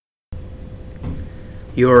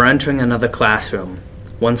You are entering another classroom,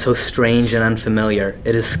 one so strange and unfamiliar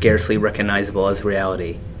it is scarcely recognizable as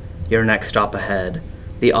reality. Your next stop ahead,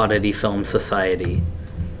 the Oddity Film Society.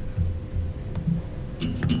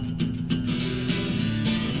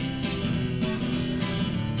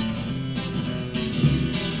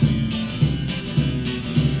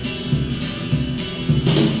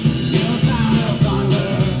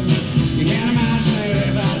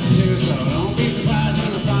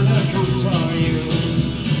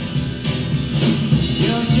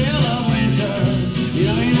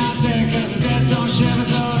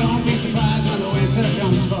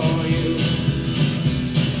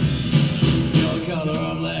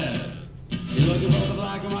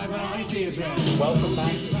 Welcome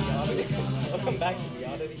back to the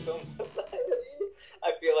Oddity Film Society.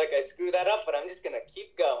 I feel like I screwed that up, but I'm just going to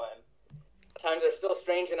keep going. Times are still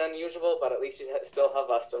strange and unusual, but at least you still have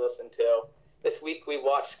us to listen to. This week we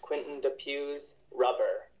watched Quentin Dupieux's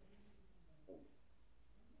Rubber.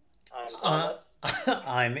 I'm Thomas.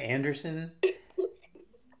 I'm Anderson.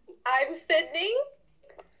 I'm Sydney.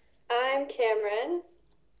 I'm Cameron.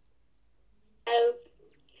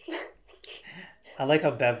 I like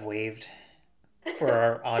how Bev waved for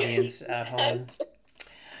our audience at home.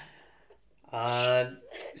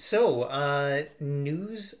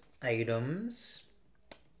 News items.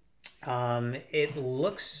 It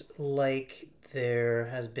looks like there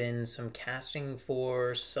has been some casting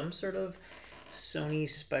for some sort of Sony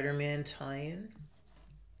Spider-Man tie-in.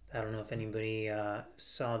 I don't know if anybody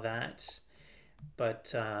saw that,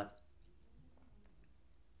 but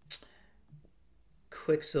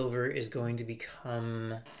Quicksilver is going to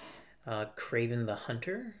become Kraven the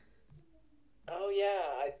Hunter. Oh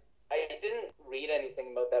yeah, I didn't read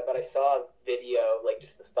anything about that, but I saw a video, like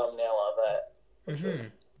just the thumbnail of it, which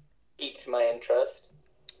was piqued my interest.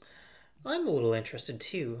 I'm a little interested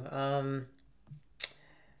too. I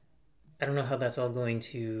don't know how that's all going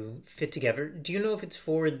to fit together. Do you know if it's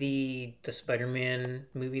for the Spider-Man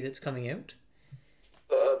movie that's coming out?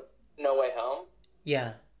 No Way Home?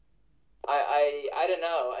 Yeah. I don't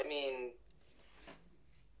know. I mean,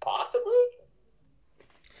 possibly?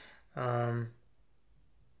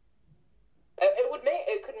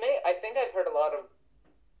 It could make, I think I've heard a lot of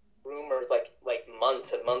rumors like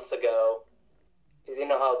months and months ago, because you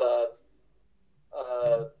know how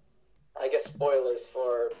I guess spoilers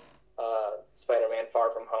for Spider-Man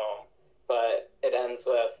Far From Home, but it ends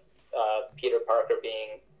with Peter Parker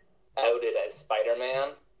being outed as Spider-Man.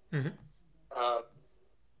 Mm-hmm.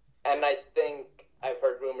 And I think I've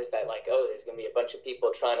heard rumors that there's going to be a bunch of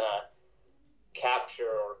people trying to capture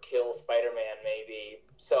or kill Spider-Man maybe.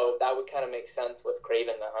 So that would kind of make sense with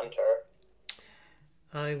Kraven the Hunter.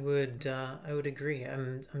 I would agree.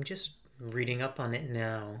 I'm just reading up on it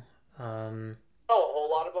now. A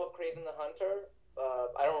whole lot about Kraven the Hunter.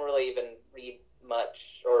 I don't really even read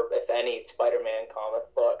much or if any Spider-Man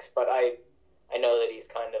comic books, but I know that he's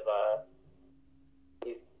kind of a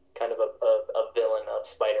villain of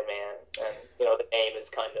Spider-Man, and the name is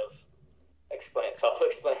kind of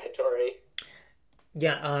self-explanatory.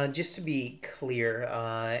 Yeah, just to be clear,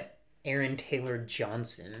 Aaron Taylor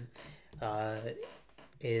Johnson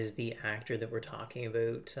is the actor that we're talking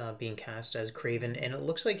about being cast as Kraven, and it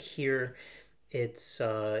looks like here it's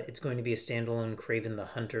going to be a standalone Kraven the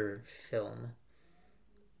Hunter film.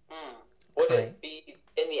 Would it be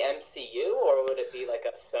in the MCU, or would it be like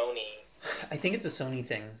a Sony? I think it's a Sony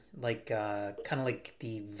thing, like kind of like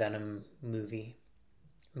the Venom movies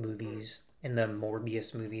and the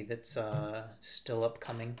Morbius movie that's still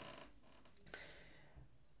upcoming.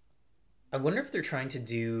 I wonder if they're trying to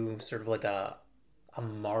do sort of like a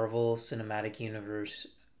Marvel Cinematic Universe,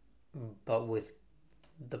 but with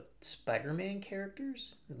the Spider-Man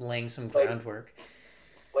characters, laying some groundwork.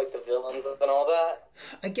 Like the villains and all that?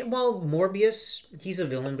 Morbius, he's a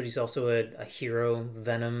villain, but he's also a hero.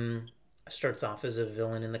 Venom starts off as a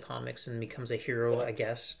villain in the comics and becomes a hero, I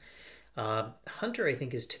guess. Hunter, I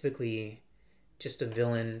think, is typically just a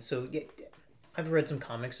villain. So yeah, I've read some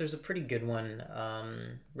comics. There's a pretty good one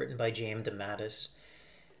written by J.M. DeMatteis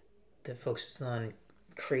that focuses on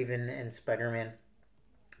Kraven and Spider-Man.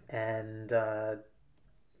 And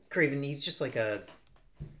Kraven, he's just like an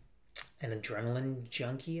adrenaline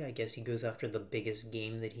junkie. I guess he goes after the biggest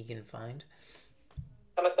game that he can find.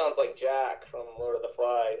 Kind of sounds like Jack from Lord of the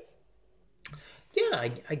Flies. Yeah,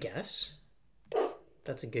 I guess.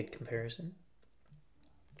 That's a good comparison.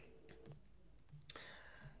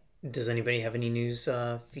 Does anybody have any news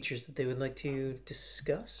features that they would like to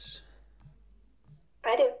discuss?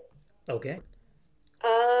 I do. Okay.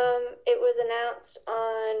 It was announced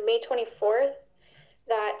on May 24th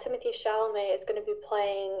that Timothée Chalamet is going to be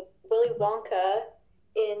playing Willy Wonka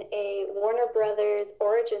in a Warner Brothers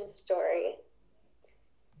origin story.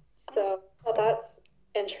 So that's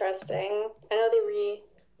interesting. I know they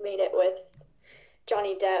remade it with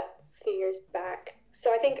Johnny Depp a few years back.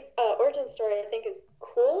 So I think origin story I think is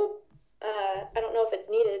cool. I don't know if it's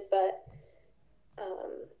needed, but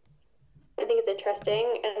I think it's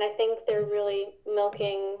interesting, and I think they're really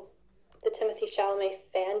milking the Timothée Chalamet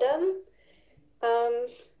fandom.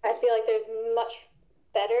 I feel like there's much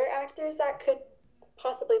better actors that could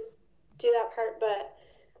possibly do that part, but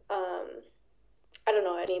I don't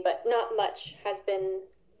know any, but not much has been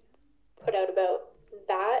put out about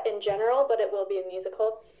that in general, but it will be a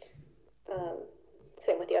musical.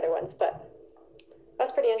 Same with the other ones, but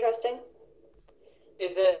that's pretty interesting.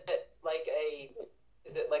 Is it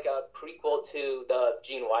like a prequel to the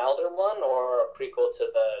Gene Wilder one, or a prequel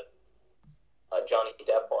to the Johnny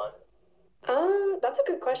Depp one? That's a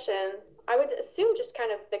good question. I would assume just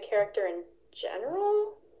kind of the character in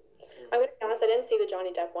general. I would be honest, I didn't see the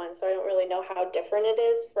Johnny Depp one, so I don't really know how different it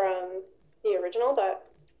is from the original, but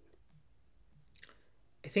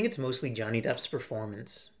I think it's mostly Johnny Depp's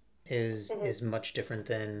performance is much different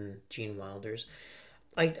than Gene Wilder's.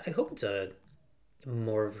 I hope it's a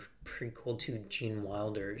more of a prequel to Gene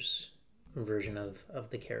Wilder's version of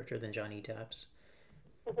the character than Johnny Depp's.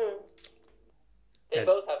 They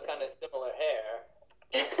both have kind of similar hair.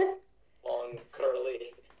 Long,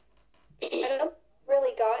 curly. I don't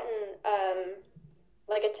really gotten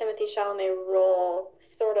like a Timothée Chalamet role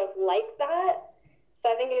sort of like that.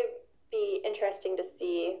 So I think it'd be interesting to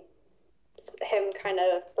see him kind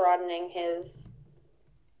of broadening his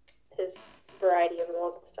variety of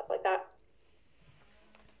roles and stuff like that.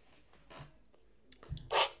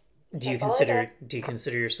 Do you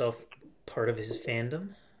consider yourself part of his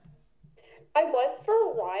fandom? I was for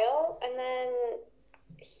a while, and then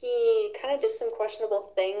he kind of did some questionable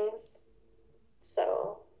things.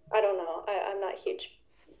 So I don't know. I'm not a huge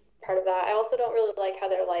part of that. I also don't really like how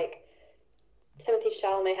they're like Timothée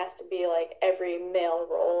Chalamet has to be like every male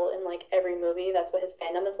role in like every movie. That's what his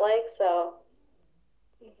fandom is like. So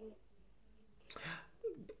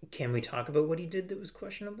can we talk about what he did that was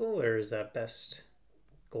questionable, or is that best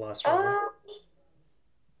glossed over?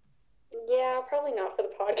 Yeah, probably not for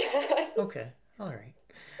the podcast. Okay, all right.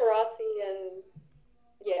 Paparazzi and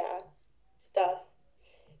stuff.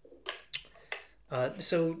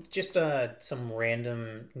 So just some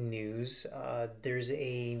random news. There's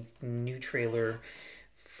a new trailer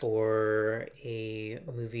for a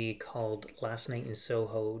movie called Last Night in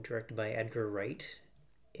Soho, directed by Edgar Wright.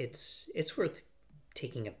 It's worth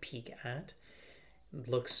taking a peek at. It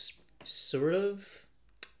looks sort of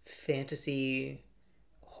fantasy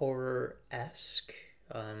horror-esque.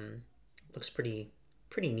 Looks pretty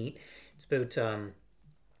neat. It's about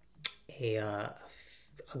a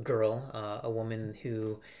girl, a woman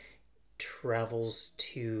who travels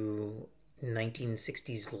to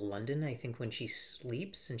 1960s London, I think, when she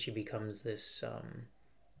sleeps, and she becomes this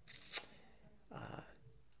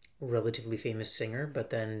relatively famous singer. But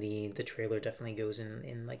then the trailer definitely goes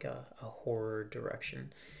in like a horror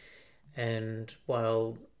direction. And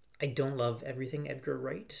while I don't love everything Edgar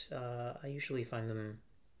Wright, I usually find them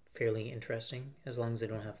fairly interesting, as long as they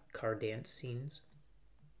don't have car dance scenes.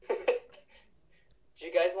 Do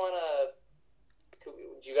you guys want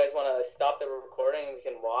to stop the recording and we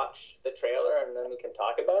can watch the trailer and then we can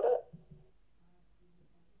talk about it?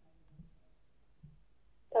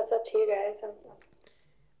 That's up to you guys.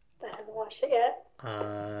 I haven't watched it yet.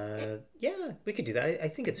 Yeah, we could do that. I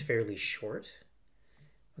think it's fairly short.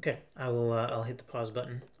 Okay, I'll hit the pause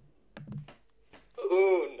button.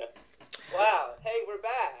 Oon. Wow. Hey, we're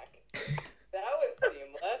back. That was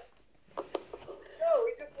seamless. No,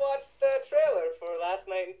 we just watched the trailer for Last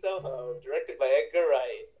Night in Soho, directed by Edgar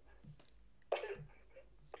Wright.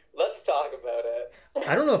 Let's talk about it.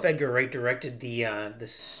 I don't know if Edgar Wright directed the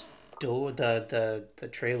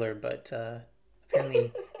trailer, but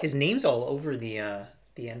apparently his name's all over the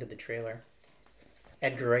end of the trailer.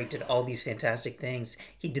 Edgar Wright did all these fantastic things.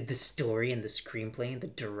 He did the story and the screenplay and the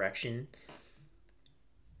direction.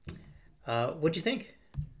 What'd you think?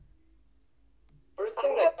 First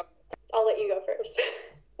thing that... I'll let you go first.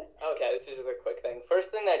 Okay, this is just a quick thing.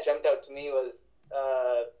 First thing that jumped out to me was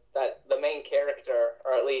that the main character,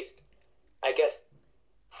 or at least, I guess,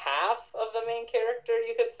 half of the main character,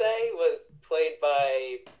 you could say, was played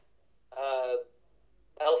by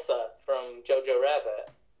Elsa from Jojo Rabbit.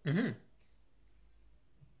 Mm-hmm.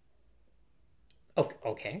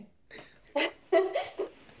 Okay.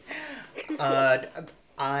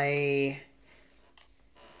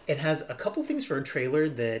 It has a couple things for a trailer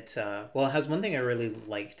that, it has one thing I really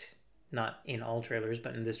liked not in all trailers,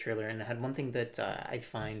 but in this trailer, and it had one thing that I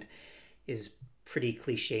find is pretty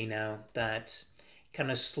cliche now, that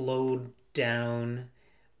kind of slowed down,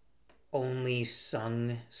 only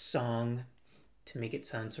sung song to make it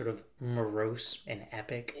sound sort of morose and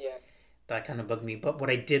epic. Yeah. That kind of bugged me. But what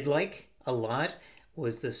I did like a lot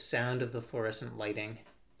was the sound of the fluorescent lighting.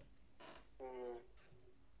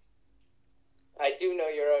 I do know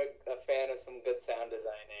you're a fan of some good sound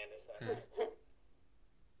design, Anderson.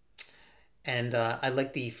 And I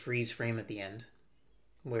like the freeze frame at the end.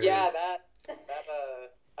 Where... Yeah, that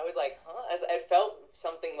I was like, huh? It felt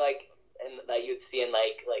something like that you'd see in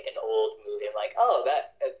like an old movie. I'm like, oh,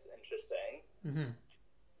 that's interesting. Mm-hmm.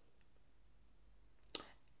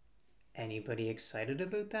 Anybody excited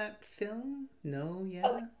about that film? No?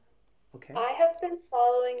 Yeah? Okay. I have been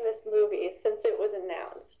following this movie since it was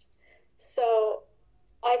announced. So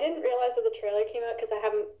I didn't realize that the trailer came out because I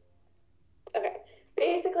haven't... Okay.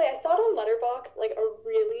 Basically, I saw it on Letterboxd like a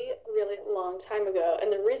really, really long time ago.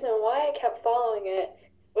 And the reason why I kept following it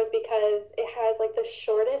was because it has like the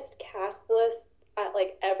shortest cast list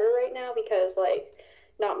ever right now, because like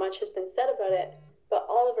not much has been said about it. But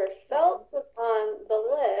Oliver Felt was on the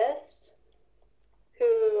list,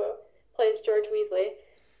 who plays George Weasley.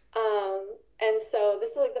 And so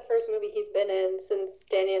this is like the first movie he's been in since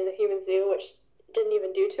Danny and the Human Zoo, which didn't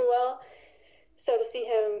even do too well. So to see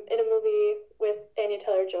him in a movie with Anya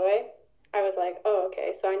Taylor-Joy, I was like, oh,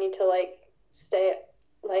 okay, so I need to like stay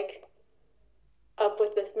like up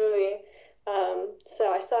with this movie.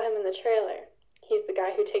 So I saw him in the trailer. He's the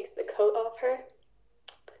guy who takes the coat off her.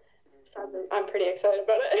 So I'm pretty excited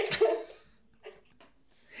about it.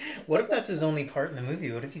 What if that's his only part in the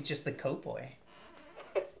movie? What if he's just the coat boy?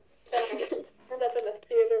 End up in the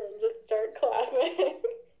theater and just start clapping.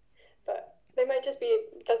 But they might just be...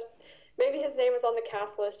 Maybe his name is on the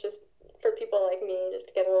cast list just for people like me, just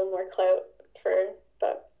to get a little more clout for...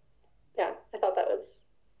 But yeah, I thought that was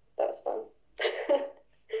fun.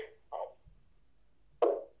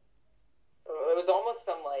 It was almost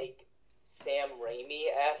some like Sam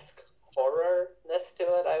Raimi-esque horror-ness to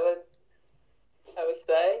it, I would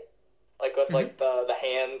say, like with like the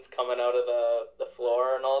hands coming out of the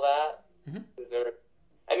floor and all that. Is very...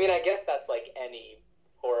 I mean, I guess that's like any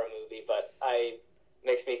horror movie, but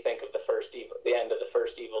makes me think of the end of the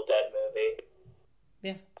first Evil Dead movie.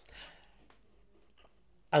 Yeah,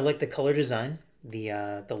 I like the color design.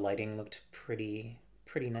 The lighting looked pretty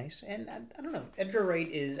nice, and I don't know. Edgar Wright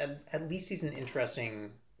is at least he's an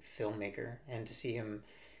interesting filmmaker, and to see him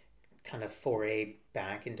kind of foray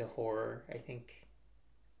back into horror, I think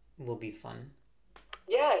will be fun.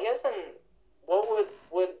 Yeah, he hasn't. What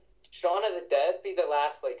would Shaun of the Dead be the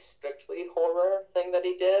last like strictly horror thing that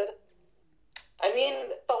he did? I mean,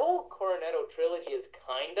 the whole Cornetto trilogy is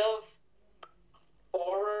kind of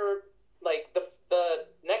horror. Like the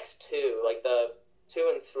next two, like the 2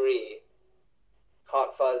 and 3,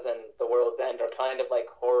 Hot Fuzz and The World's End, are kind of like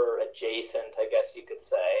horror adjacent, I guess you could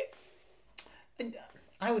say.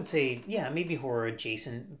 I would say, yeah, maybe horror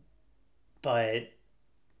adjacent, but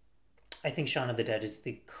I think Shaun of the Dead is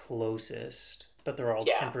the closest, but they're all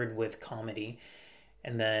tempered with comedy.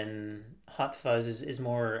 And then Hot Fuzz is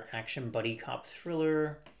more action buddy cop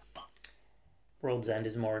thriller. World's End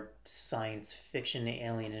is more science fiction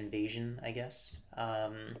alien invasion, I guess.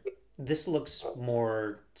 This looks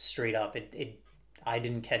more straight up. I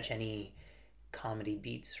didn't catch any comedy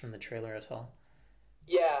beats from the trailer at all.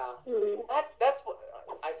 Yeah, that's what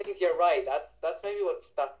I think. You're right. That's maybe what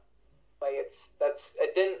stuck. Like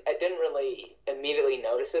I didn't really immediately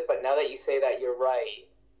notice it, but now that you say that, you're right.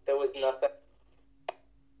 There was nothing.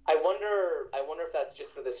 I wonder if that's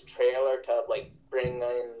just for this trailer to like bring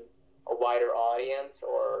in a wider audience,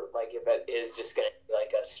 or like if it is just gonna be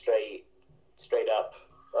like a straight up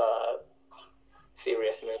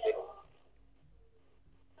serious movie.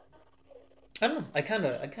 I don't know. I kind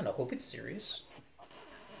of hope it's serious.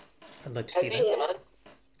 I'd like to see that.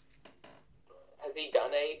 Has he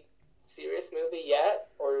done a serious movie yet,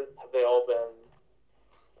 or have they all been?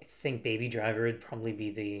 I think Baby Driver would probably be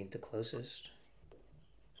the closest.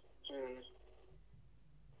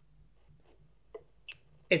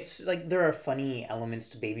 It's like there are funny elements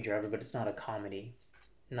to Baby Driver, but it's not a comedy.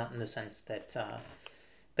 Not in the sense that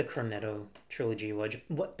the Cornetto trilogy was.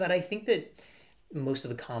 But I think that most of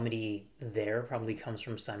the comedy there probably comes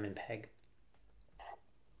from Simon Pegg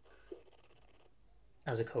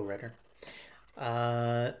as a co-writer.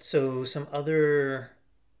 So some other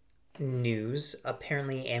news.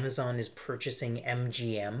 Apparently Amazon is purchasing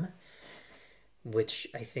MGM, which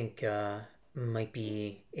I think might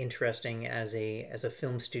be interesting as a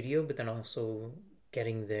film studio, but then also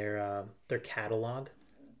getting their catalog.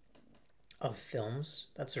 of films.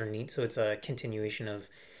 That's sort of neat. So it's a continuation of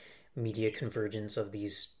media convergence of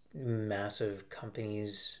these massive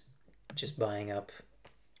companies just buying up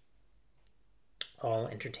all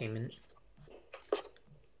entertainment.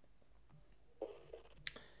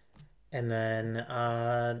 And then,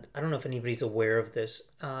 I don't know if anybody's aware of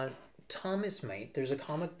this. Thomas might. There's a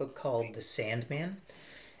comic book called The Sandman,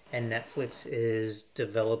 and Netflix is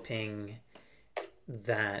developing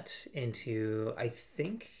that into, I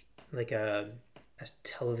think, like a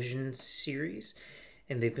television series.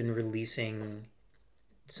 And they've been releasing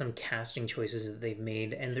some casting choices that they've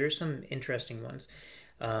made, and there's some interesting ones.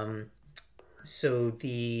 So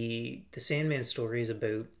the Sandman story is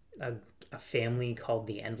about a family called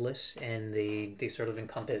the Endless, and they sort of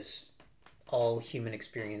encompass all human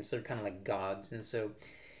experience. They're kind of like gods, and so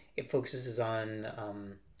it focuses on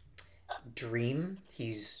Dream.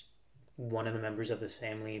 He's one of the members of the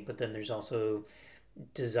family, but then there's also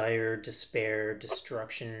desire, despair,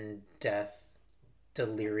 destruction, death,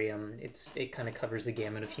 delirium. It kind of covers the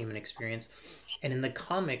gamut of human experience. And in the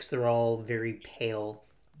comics, they're all very pale,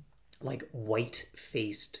 like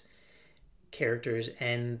white-faced characters,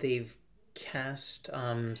 and they've cast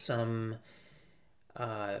some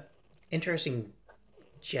interesting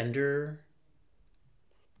gender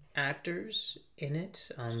actors in it,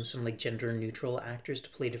 some like gender neutral actors to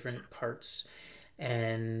play different parts,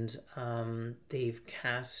 and they've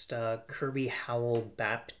cast Kirby Howell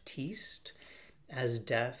Baptiste as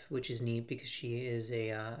Death, which is neat because she is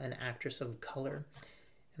an actress of color,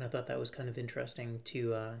 and I thought that was kind of interesting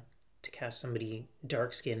to cast somebody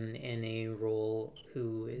dark skinned in a role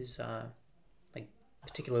who is like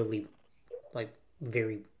particularly like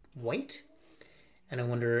very white. And I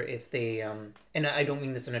wonder if they and I don't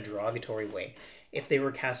mean this in a derogatory way, if they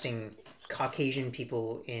were casting Caucasian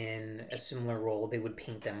people in a similar role, they would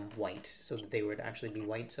paint them white so that they would actually be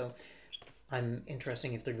white. So I'm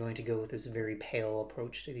interested if they're going to go with this very pale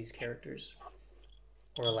approach to these characters,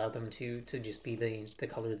 or allow them to just be the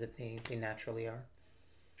color that they naturally are.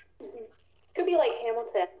 Could be like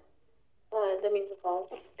Hamilton, the musical.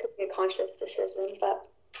 Could be a conscious decision, but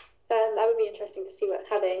that would be interesting to see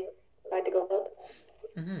how they decide to go about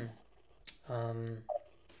it.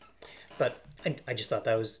 But I just thought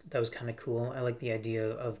that was kind of cool. I like the idea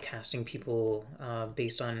of casting people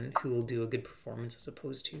based on who will do a good performance as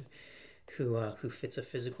opposed to who fits a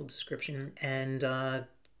physical description. And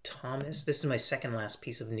Thomas, this is my second last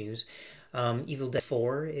piece of news. Evil Dead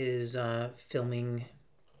 4 is filming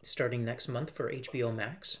starting next month for HBO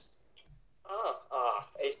Max.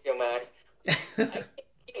 HBO Max. I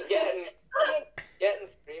keep getting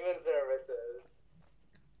streaming services.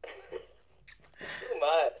 Too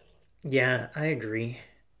much. Yeah, I agree.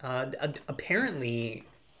 Apparently,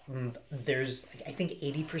 there's, I think,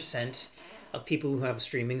 80% of people who have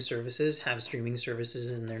streaming services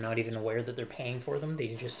and they're not even aware that they're paying for them. They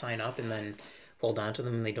just sign up and then hold on to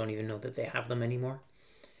them, and they don't even know that they have them anymore.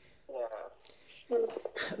 Yeah.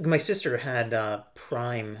 My sister had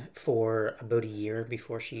Prime for about a year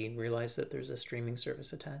before she realized that there's a streaming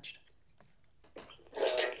service attached.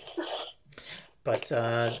 But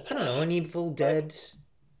I don't know, an Evil Dead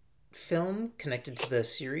film connected to the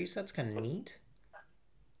series, that's kind of neat.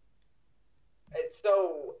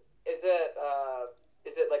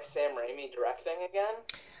 Is it like Sam Raimi directing again?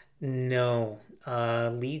 No,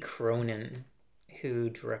 Lee Cronin, who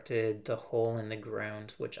directed The Hole in the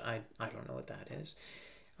Ground, which I don't know what that is.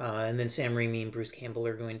 And then Sam Raimi and Bruce Campbell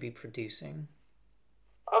are going to be producing.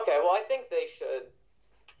 Okay, well, I think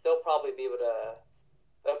they'll probably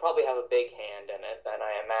have a big hand in it, then,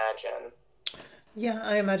 I imagine. Yeah,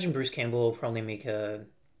 I imagine Bruce Campbell will probably make a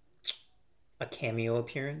cameo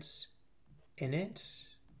appearance in it.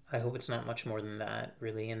 I hope it's not much more than that,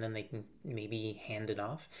 really, and then they can maybe hand it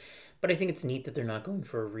off. But I think it's neat that they're not going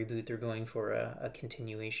for a reboot, they're going for a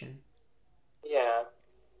continuation. Yeah,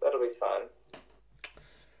 that'll be fun.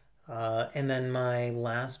 And then my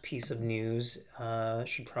last piece of news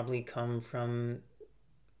should probably come from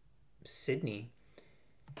Sydney.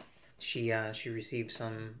 She received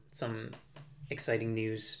some exciting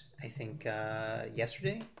news, I think,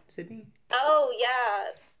 yesterday, Sydney? Oh, yeah.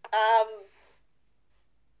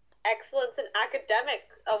 Excellence in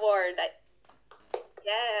Academics Award.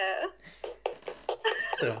 Yeah.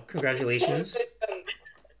 So, congratulations.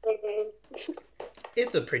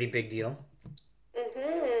 It's a pretty big deal.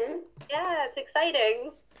 Mm-hmm. Yeah, it's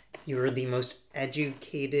exciting. You're the most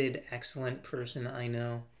educated, excellent person I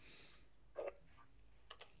know.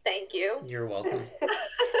 Thank you. You're welcome.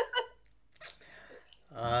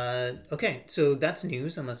 Okay, so that's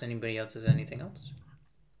news, unless anybody else has anything else.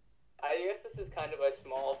 I guess this is kind of a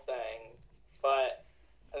small thing, but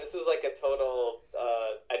this was like a total,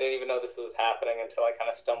 I didn't even know this was happening until I kind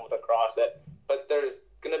of stumbled across it. But there's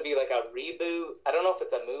going to be like a reboot. I don't know if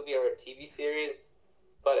it's a movie or a TV series,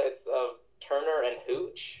 but it's of Turner and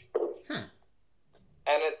Hooch.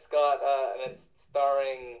 And it's got, and it's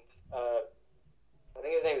starring, I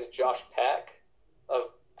think his name is Josh Peck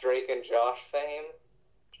of Drake and Josh fame.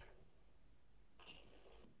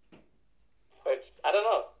 Which, I don't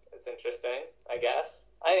know. It's interesting, I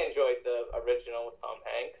guess. I enjoyed the original with Tom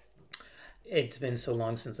Hanks. It's been so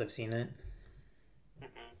long since I've seen it.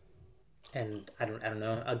 And I don't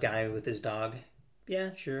know, a guy with his dog.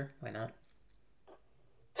 Yeah, sure, why not?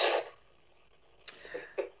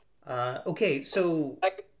 Okay, so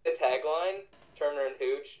Like the tagline, Turner and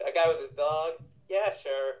Hooch, a guy with his dog. Yeah,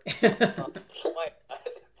 sure. Why not?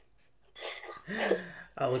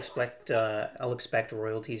 I'll expect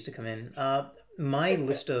royalties to come in. My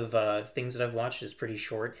list of things that I've watched is pretty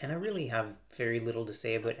short, and I really have very little to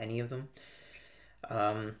say about any of them.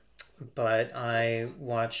 But I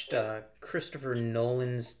watched Christopher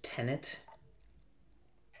Nolan's Tenet.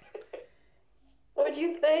 What'd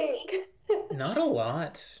you think? Not a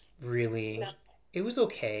lot, really. No. It was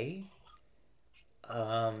okay.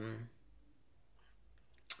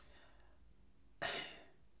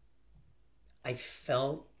 I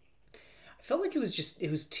felt like it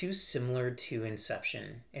was too similar to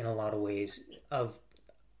Inception in a lot of ways, of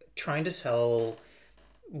trying to tell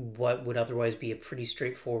what would otherwise be a pretty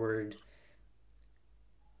straightforward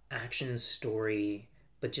action story,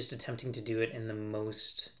 but just attempting to do it in the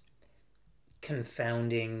most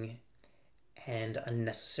confounding and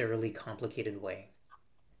unnecessarily complicated way.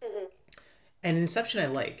 And Inception I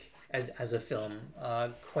like as a film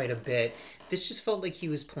quite a bit. This just felt like he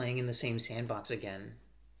was playing in the same sandbox again.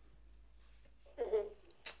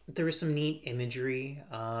 There was some neat imagery.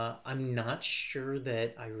 I'm not sure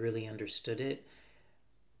that I really understood it,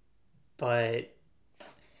 but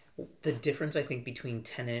the difference I think between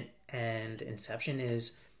Tenet and Inception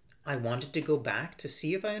is I wanted to go back to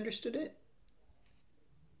see if I understood it.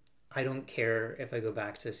 I don't care if I go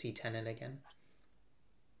back to see Tenet again.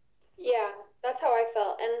 Yeah, that's how I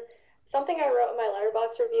felt. And something I wrote in my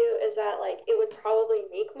Letterboxd review is that like it would probably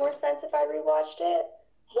make more sense if I rewatched it.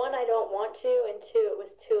 One, I don't want to, and two, it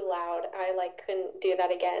was too loud. I like couldn't do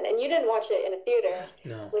that again. And you didn't watch it in a theater,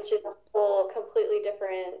 No. which is a whole completely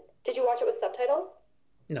different. Did you watch it with subtitles?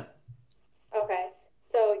 No. Okay.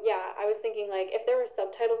 So yeah, I was thinking like if there were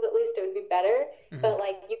subtitles at least it would be better, but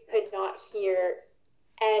like you could not hear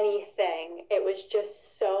anything. It was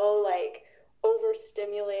just so like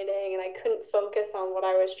overstimulating and I couldn't focus on what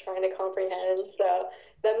I was trying to comprehend. So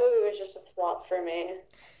that movie was just a flop for me.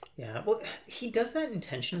 Yeah, well, he does that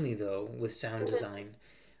intentionally though with sound design,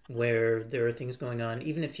 where there are things going on.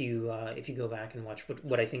 Even if you go back and watch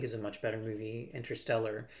what I think is a much better movie,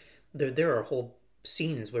 Interstellar, there are whole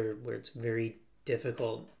scenes where it's very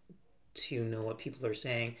difficult to know what people are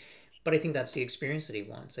saying. But I think that's the experience that he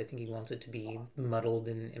wants. I think he wants it to be muddled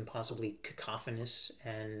and impossibly cacophonous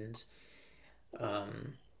and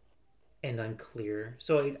unclear.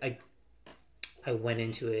 So I went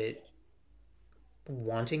into it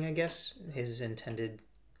wanting, I guess, his intended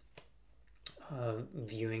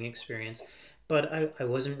viewing experience, but I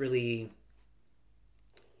wasn't really.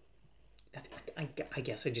 I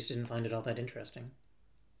guess I just didn't find it all that interesting.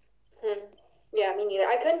 Yeah, me neither.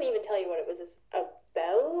 I couldn't even tell you what it was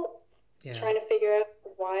about. Yeah. Trying to figure out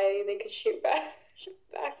why they could shoot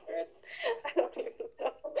backwards. I don't even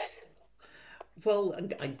know. Well,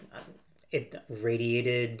 it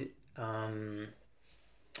radiated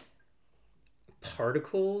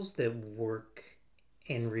particles that work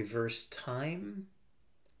in reverse time.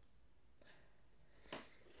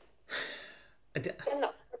 And the army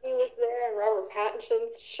was there, and Robert Pattinson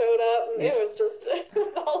showed up, and it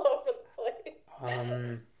was all over the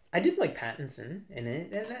place. I did like Pattinson in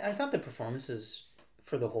it, and I thought the performances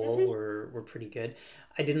for the whole were pretty good.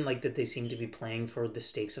 I didn't like that they seemed to be playing for the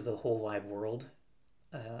stakes of the whole wide world.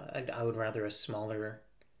 I would rather a smaller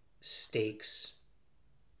stakes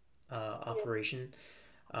operation.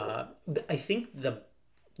 I think the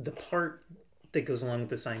part that goes along with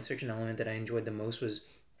the science fiction element that I enjoyed the most was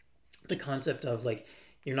the concept of like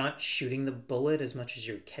you're not shooting the bullet as much as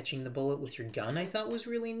you're catching the bullet with your gun. I thought was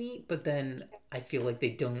really neat, but then I feel like they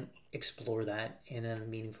don't explore that in a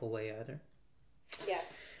meaningful way either. Yeah.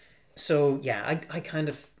 So yeah, I kind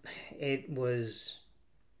of, it was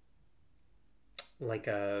like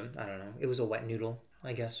I don't know, it was a wet noodle,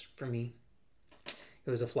 I guess, for me.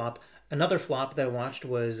 It was a flop. Another flop that I watched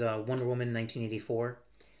was Wonder Woman 1984.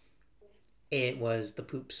 It was the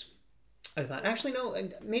poops. I thought, actually no,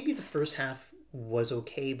 maybe the first half was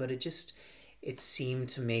okay, but it seemed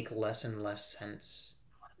to make less and less sense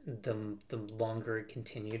the longer it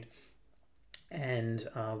continued. And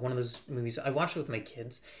one of those movies I watched with my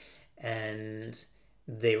kids, and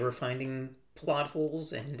they were finding plot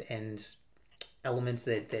holes and elements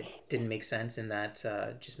that didn't make sense, and that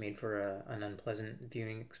just made for an unpleasant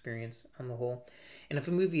viewing experience on the whole. And if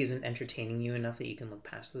a movie isn't entertaining you enough that you can look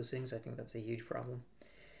past those things, I think that's a huge problem.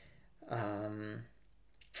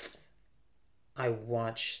 I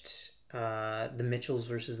watched The Mitchells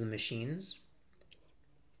versus the Machines.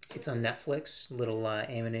 It's on Netflix, little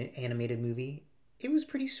animated movie. It was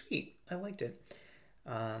pretty sweet. I liked it.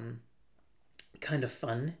 Kind of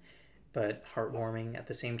fun, but heartwarming at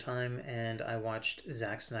the same time. And I watched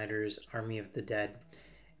Zack Snyder's Army of the Dead,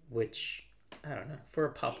 which, I don't know, for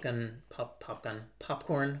a popcorn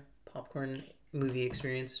movie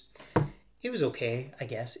experience, it was okay, I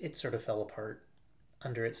guess. It sort of fell apart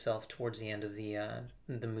under itself towards the end of the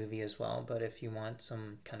movie as well. But if you want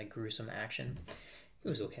some kind of gruesome action, it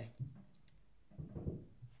was okay.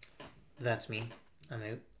 That's me. I'm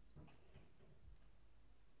out.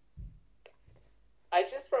 I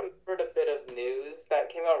just remembered a bit of news that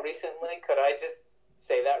came out recently. Could I just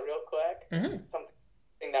say that real quick? Mm-hmm.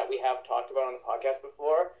 Something that we have talked about on the podcast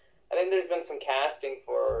before. I think there's been some casting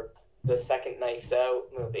for the second Knives Out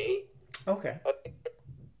movie. Okay.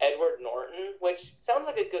 Edward Norton, which sounds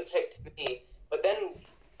like a good pick to me. But then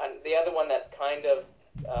the other one that's kind of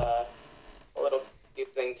a little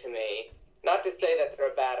confusing to me. Not to say that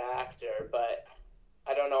they're a bad actor, but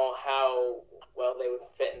I don't know how well they would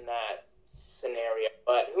fit in that scenario.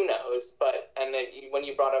 But who knows? And then when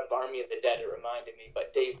you brought up Army of the Dead, it reminded me.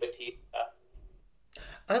 But Dave Bautista.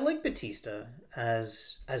 I like Bautista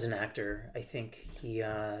as an actor. I think he,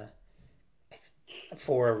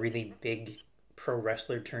 for a really big pro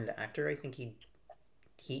wrestler turned actor, I think he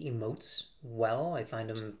emotes well. I find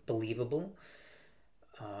him believable.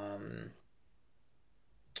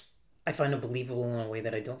 I find him believable in a way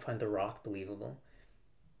that I don't find The Rock believable.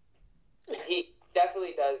 He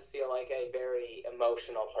definitely does feel like a very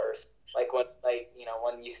emotional person.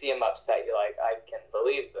 When you see him upset, you're like, I can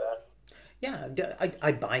believe this. Yeah,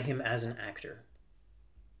 I buy him as an actor.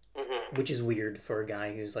 Mm-hmm. Which is weird for a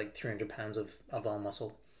guy who's like 300 pounds of all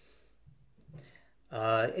muscle.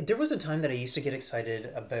 There was a time that I used to get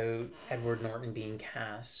excited about Edward Norton being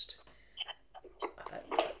cast.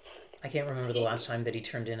 I can't remember the last time that he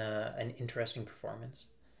turned in an interesting performance.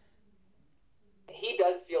 He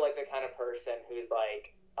does feel like the kind of person who's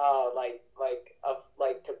like,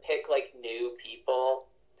 to pick like new people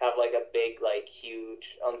to have like a big like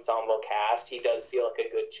huge ensemble cast. He does feel like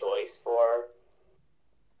a good choice for,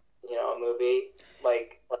 a movie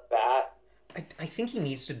like that. I think he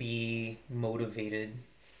needs to be motivated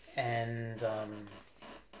and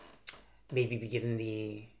maybe be given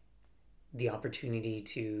the opportunity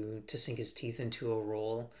to sink his teeth into a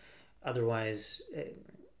role. Otherwise,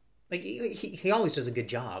 he always does a good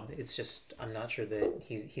job. It's just I'm not sure that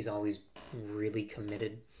he's always really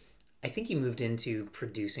committed. I think he moved into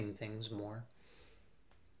producing things more.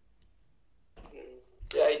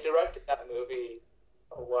 Yeah, he directed that movie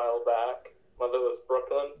a while back. Motherless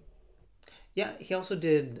Brooklyn. Yeah, he also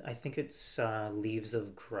did, I think it's Leaves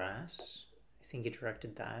of Grass. I think he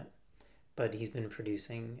directed that. But he's been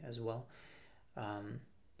producing as well.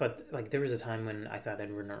 But like there was a time when I thought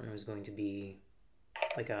Edward Norton was going to be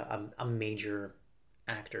like a major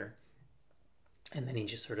actor. And then he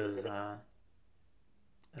just sort of, I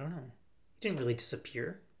don't know. He didn't really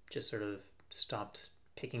disappear. Just sort of stopped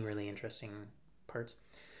picking really interesting parts.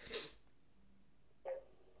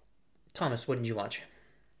 Thomas, what did you watch?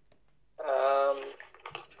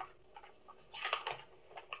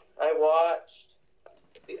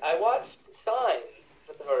 I watched Signs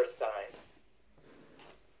for the first time.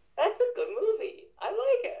 That's a good movie. I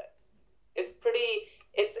like it.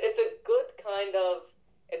 It's a good kind of,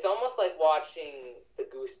 it's almost like watching the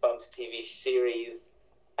Goosebumps TV series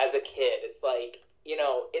as a kid. It's like,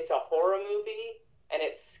 it's a horror movie and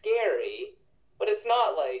it's scary, but it's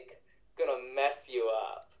not like gonna mess you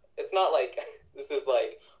up. It's not like this is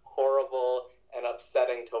like horrible and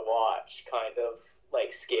upsetting to watch kind of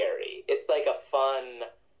like scary. It's like a fun,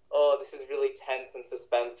 this is really tense and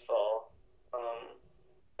suspenseful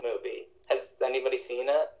movie. Has anybody seen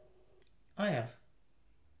it? I have.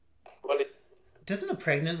 Doesn't a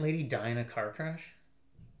pregnant lady die in a car crash?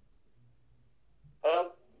 I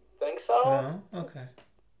don't think so. No? Okay.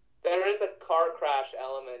 There is a car crash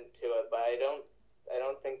element to it, but I don't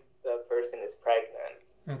think the person is pregnant.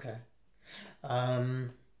 Okay.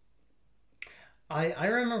 I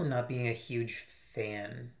remember not being a huge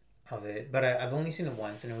fan of it, but I've only seen it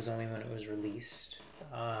once, and it was only when it was released.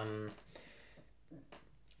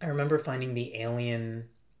 I remember finding the alien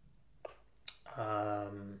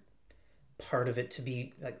um, part of it to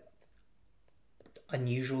be like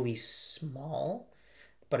unusually small,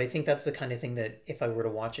 but I think that's the kind of thing that if I were to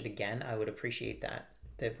watch it again, I would appreciate that.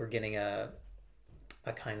 That we're getting a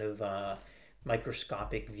kind of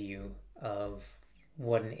microscopic view of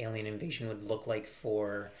what an alien invasion would look like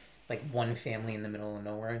for like one family in the middle of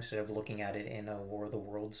nowhere instead of looking at it in a War of the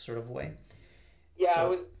Worlds sort of way. Yeah, So,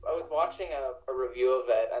 I was watching a review of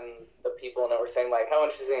it, and the people in it were saying like, how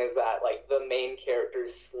interesting is that? Like the main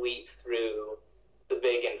characters sleep through the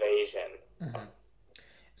big invasion. mhm.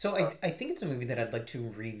 So I think it's a movie that I'd like to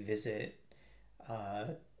revisit uh,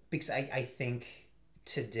 because I think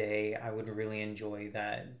today I would really enjoy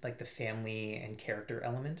that, like the family and character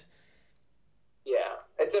element. Yeah,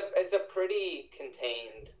 it's a pretty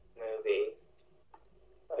contained movie.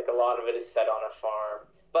 Like a lot of it is set on a farm,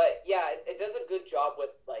 but yeah, it does a good job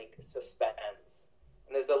with like suspense,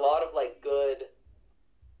 and there's a lot of like good,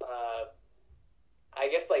 I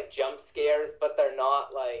guess like jump scares, but they're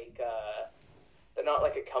not like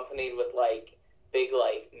accompanied with like big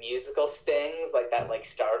like musical stings like that like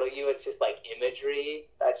startle you. It's just like imagery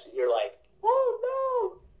that you're like,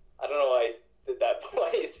 oh no! I don't know why I did that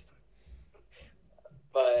voice,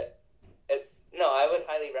 but it's no. I would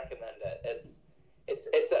highly recommend it. It's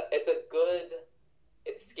a good.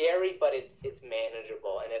 It's scary, but it's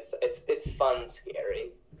manageable, and it's fun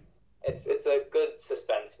scary. It's a good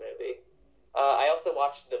suspense movie. I also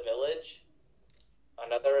watched The Village,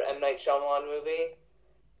 another M. Night Shyamalan movie.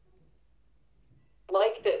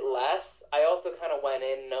 Liked it less. I also kind of went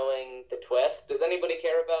in knowing the twist. Does anybody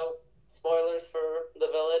care about spoilers for The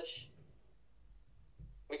Village?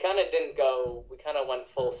 We kind of didn't go. We kind of went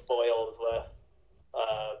full spoils with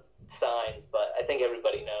signs, but I think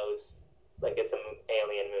everybody knows like it's an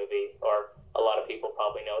alien movie, or a lot of people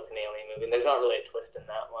probably know it's an alien movie. And there's not really a twist in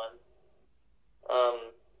that one.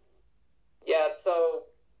 Yeah, so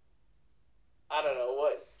I don't know.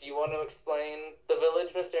 What do you want to explain The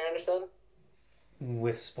Village, Mr. Anderson?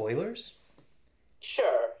 With spoilers?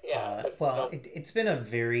 Sure. Yeah. Well, it's been a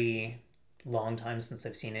very long time since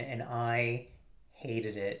I've seen it, and I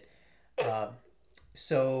hated it. Uh,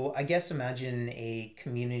 so I guess imagine a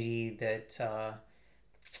community that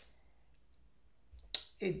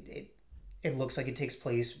it it looks like it takes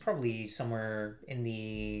place probably somewhere in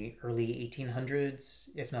the early 1800s,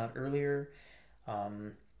 if not earlier.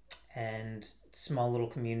 Um, and small little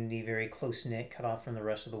community, very close knit, cut off from the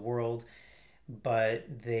rest of the world.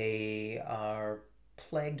 But they are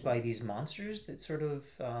plagued by these monsters that sort of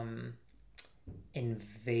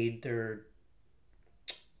invade their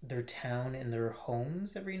town and their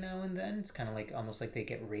homes every now and then. It's kind of like almost like they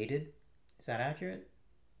get raided. Is that accurate?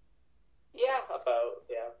 Yeah, about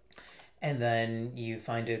yeah. And then you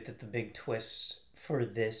find out that the big twist for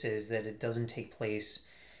this is that it doesn't take place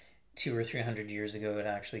 200 or 300 years ago. It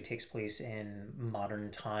actually takes place in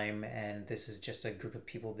modern time, and this is just a group of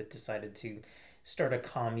people that decided to start a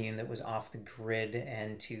commune that was off the grid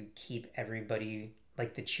and to keep everybody,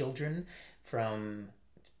 like the children, from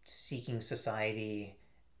seeking society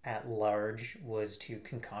at large, was to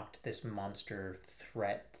concoct this monster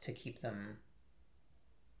threat to keep them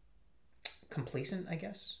complacent, I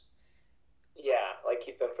guess. Yeah, like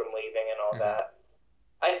keep them from leaving and all Mhm. that.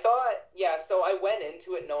 I thought, yeah, so I went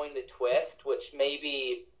into it knowing the twist, which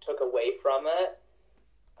maybe took away from it.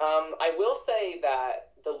 I will say that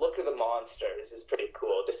the look of the monsters is pretty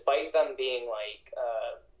cool, despite them being like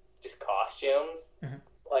just costumes. Mhm.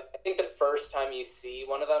 Like I think the first time you see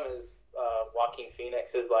one of them is Joaquin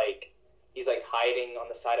Phoenix is like he's like hiding on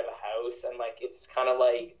the side of a house, and like it's kind of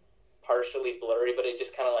like partially blurry, but it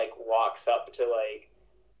just kind of like walks up to like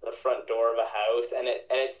the front door of a house, and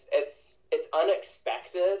it's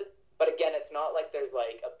unexpected, but again, it's not like there's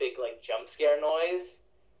like a big like jump scare noise,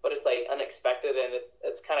 but it's like unexpected, and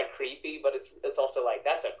it's kind of creepy, but it's also like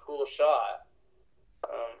that's a cool shot.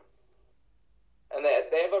 And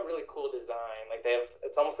they have a really cool design. Like they have,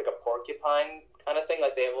 it's almost like a porcupine kind of thing.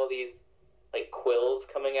 Like they have all these like quills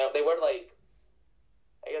coming out. They wear like,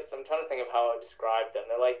 I guess I'm trying to think of how I would describe them.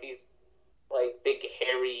 They're like these like big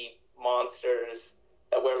hairy monsters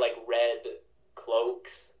that wear like red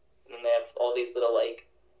cloaks, and then they have all these little like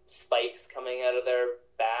spikes coming out of their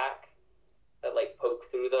back that like poke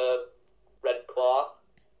through the red cloth.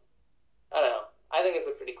 I don't know. I think it's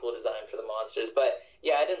a pretty cool design for the monsters, but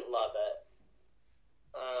yeah, I didn't love it.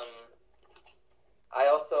 I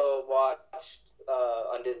also watched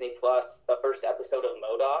on Disney Plus the first episode of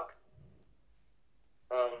MODOK,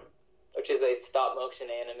 which is a stop motion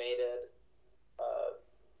animated,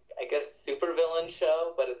 I guess, supervillain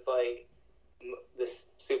show, but it's like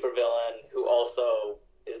this supervillain who also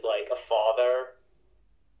is like a father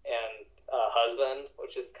and a husband,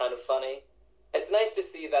 which is kind of funny. It's nice to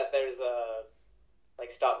see that there's a like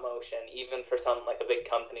stop motion, even for some like a big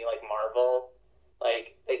company like Marvel.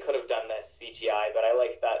 Like they could have done this CGI, but I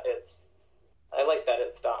like that it's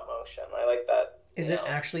stop motion. I like that. Is it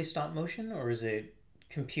actually stop motion, or is it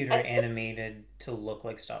computer animated to look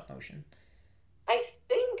like stop motion?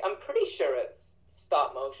 I'm pretty sure it's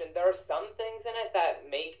stop motion. There are some things in it that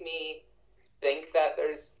make me think that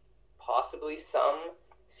there's possibly some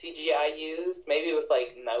CGI used, maybe with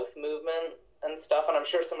like mouth movement and stuff, and I'm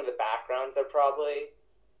sure some of the backgrounds are probably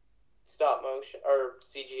stop motion or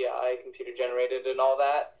CGI, computer generated and all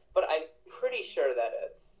that, but I'm pretty sure that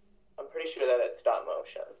it's stop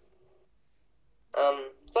motion.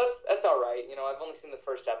 So that's all right. I've only seen the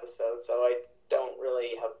first episode, so I don't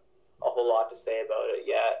really have a whole lot to say about it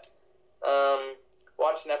yet.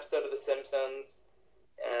 Watched an episode of The Simpsons,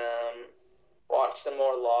 watched some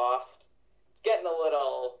more Lost. It's getting a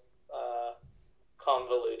little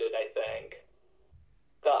convoluted, I think.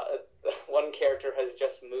 One character has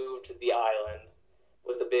just moved to the island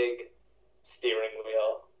with a big steering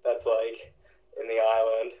wheel that's like in the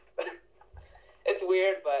island. It's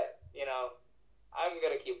weird, but I'm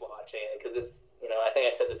gonna keep watching it because it's I think I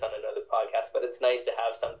said this on another podcast, but it's nice to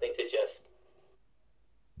have something to just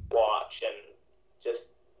watch and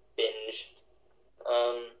just binge.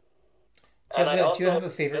 Do you have a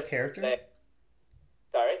favorite character?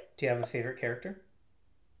 Sorry? Do you have a favorite character?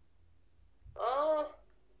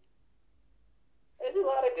 There's a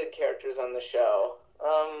lot of good characters on the show.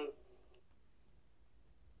 I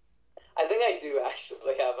think I do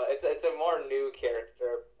actually have it's a more new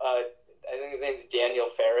character. I think his name's Daniel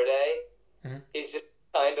Faraday. Mm-hmm. He's just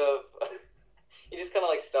kind of he just kind of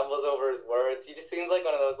like stumbles over his words. He just seems like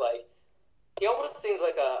one of those he almost seems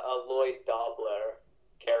like a Lloyd Dobler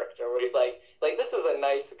character where he's like this is a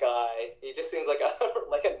nice guy. He just seems like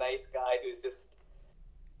a nice guy who's just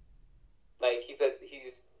like he's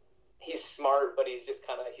smart, but he's just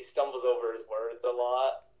he stumbles over his words a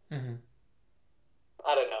lot. Mm-hmm.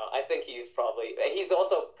 I don't know. I think he's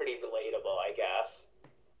also pretty relatable, I guess.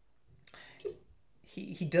 Just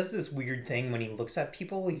he does this weird thing when he looks at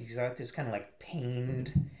people. He's got this kind of like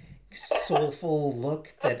pained, soulful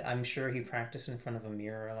look that I'm sure he practiced in front of a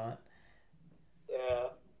mirror a lot. Yeah,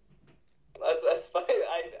 that's funny.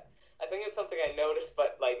 I think it's something I noticed,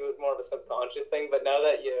 but it was more of a subconscious thing. But now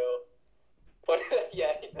that you put it,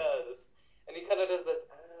 yeah, he does, and he kind of does this.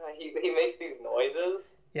 He makes these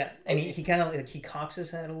noises. Yeah, and he kind of he cocks his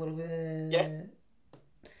head a little bit. Yeah.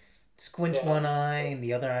 Squints one eye, and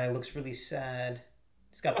the other eye looks really sad.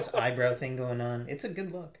 He's got this eyebrow thing going on. It's a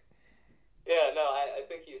good look. Yeah, no, I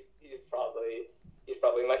think he's probably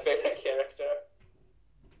my favorite character.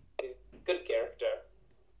 He's a good character.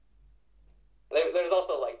 There's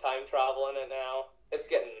also time travel in it now. It's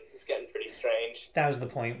getting pretty strange. That was the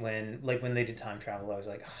point when they did time travel, I was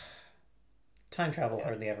like, time travel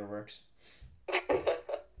hardly ever works.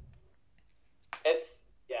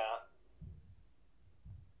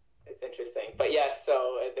 It's interesting, but yes.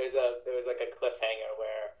 So there was a cliffhanger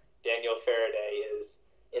where Daniel Faraday is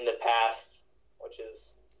in the past, which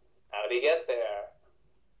is how did he get there?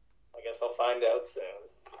 I guess I'll find out soon.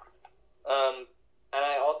 And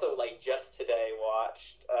I also just today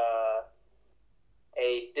watched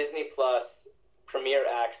a Disney Plus Premiere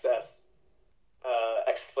Access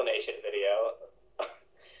explanation video,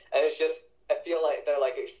 and it's just I feel like they're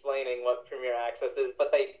explaining what Premiere Access is,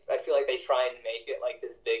 but I feel like they try and make it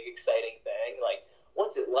this big exciting thing.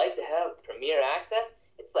 What's it like to have Premiere Access?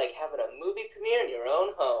 It's like having a movie premiere in your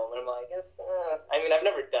own home. And I'm like, I've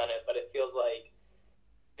never done it, but it feels like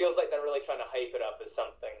they're really trying to hype it up as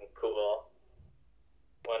something cool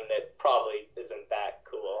when it probably isn't that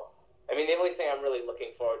cool. The only thing I'm really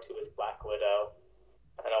looking forward to is Black Widow.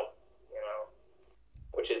 I don't,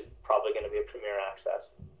 which is probably going to be a Premiere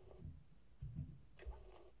Access.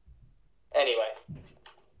 Anyway,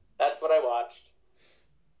 that's what I watched.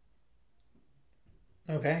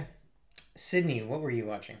 Okay. Sydney, what were you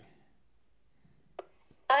watching?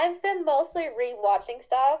 I've been mostly rewatching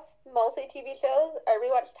stuff, mostly TV shows. I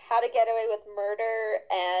rewatched How to Get Away with Murder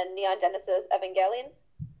and Neon Genesis Evangelion.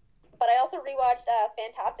 But I also rewatched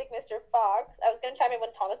Fantastic Mr. Fox. I was going to chime in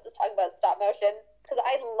when Thomas was talking about stop motion, because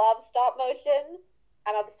I love stop motion.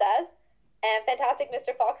 I'm obsessed. And Fantastic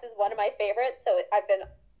Mr. Fox is one of my favorites, so I've been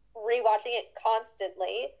rewatching it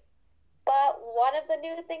constantly. But one of the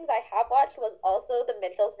new things I have watched was also The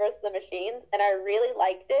Mitchells vs. the Machines, and I really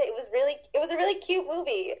liked it. It was a really cute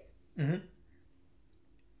movie. Mm-hmm.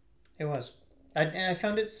 It was. And I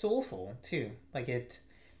found it soulful, too.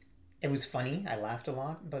 It was funny. I laughed a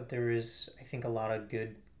lot, but there is, I think, a lot of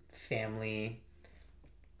good family,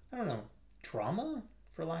 I don't know, drama,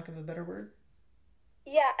 for lack of a better word.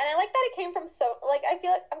 Yeah, and I like that it came from like I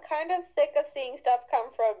feel like I'm kind of sick of seeing stuff come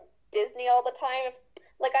from Disney all the time.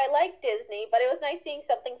 Like I like Disney, but it was nice seeing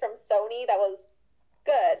something from Sony that was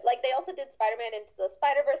good. Like they also did Spider-Man Into the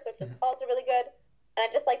Spider-Verse, which was also really good. And I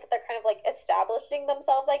just like that they're kind of like establishing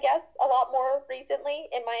themselves, I guess, a lot more recently,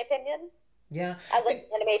 in my opinion, Yeah. as like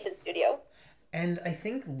an animation studio. And I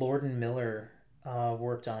think Lord and Miller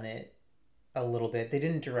worked on it a little bit. They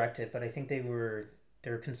didn't direct it, but I think they were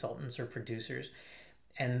consultants or producers.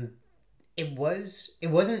 And it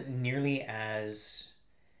wasn't nearly as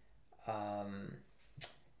um,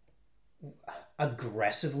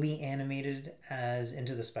 aggressively animated as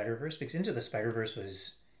Into the Spider-Verse, because Into the Spider-Verse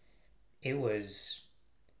was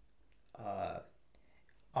uh,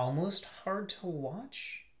 almost hard to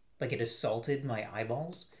watch. Like it assaulted my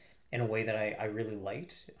eyeballs in a way that I really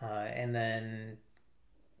liked. And then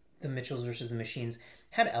the Mitchells versus the Machines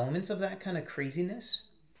had elements of that kind of craziness,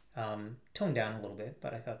 toned down a little bit,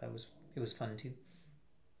 but I thought it was fun too.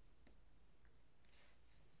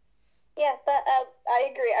 Yeah, I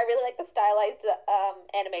agree. I really like the stylized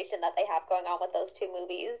animation that they have going on with those two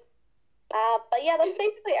movies. But yeah, that's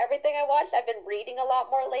basically everything I watched. I've been reading a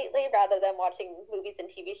lot more lately rather than watching movies and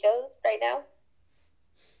TV shows right now.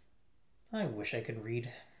 I wish I could read.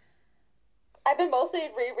 I've been mostly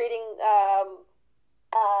rereading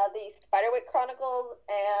the Spiderwick Chronicles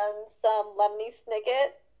and some Lemony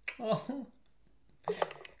Snicket. Oh,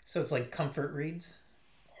 so it's like comfort reads.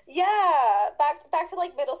 Yeah, back to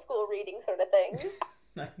like middle school reading sort of thing.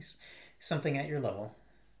 Nice, something at your level.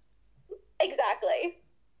 Exactly.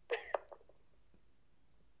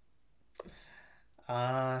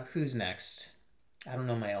 Who's next? I don't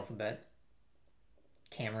know my alphabet.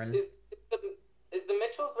 Cameron. Is the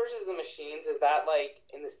Mitchells versus the Machines, is that like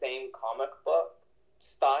in the same comic book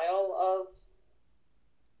style of,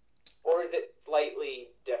 or is it slightly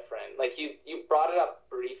different? Like you brought it up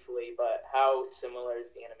briefly, but how similar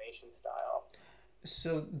is the animation style?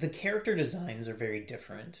 So the character designs are very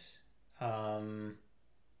different. Like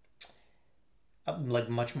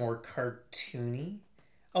much more cartoony.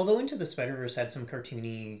 Although Into the Spider-Verse had some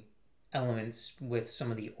cartoony elements with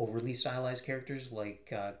some of the overly stylized characters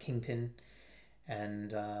like Kingpin and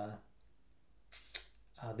the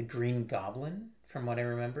Green Goblin, from what I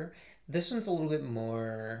remember. This one's a little bit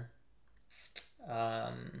more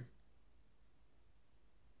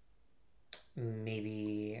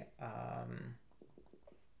maybe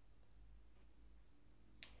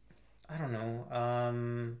I don't know,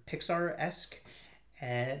 Pixar-esque.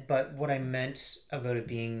 But what I meant about it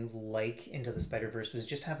being like Into the Spider-Verse was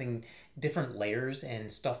just having different layers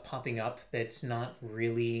and stuff popping up that's not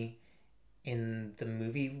really in the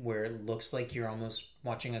movie, where it looks like you're almost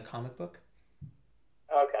watching a comic book.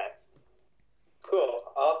 Okay. Cool.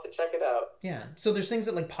 I'll have to check it out. Yeah. So there's things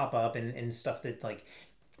that like pop up and stuff that like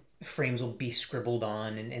frames will be scribbled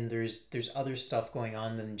on, and there's other stuff going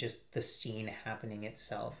on than just the scene happening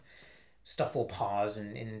itself. Stuff will pause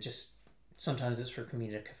and just sometimes it's for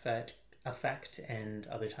comedic effect, and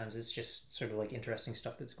other times it's just sort of like interesting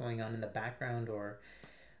stuff that's going on in the background or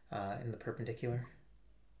in the perpendicular.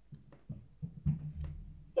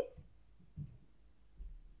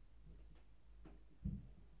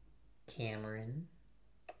 Cameron.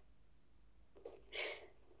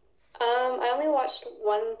 I only watched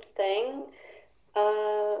one thing.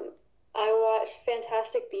 I watched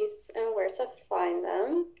Fantastic Beasts and Where to Find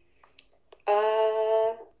Them.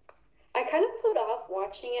 I kind of put off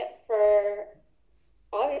watching it for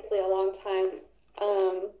obviously a long time.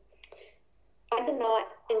 I did not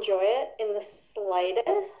enjoy it in the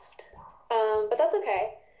slightest, but that's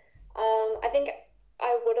okay. I think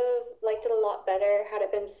I would have liked it a lot better had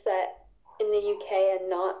it been set in the UK and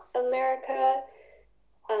not America.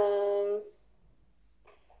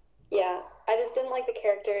 Yeah, I just didn't like the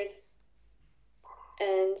characters.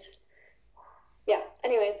 And yeah,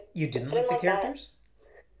 anyways. You didn't like the characters?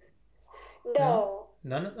 No.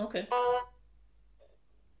 None of, okay.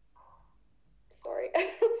 Sorry.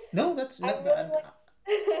 No, that's not.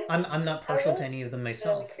 I'm not partial to any of them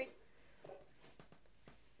myself.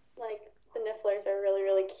 Like the Nifflers are really,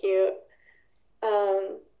 really cute.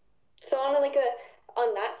 So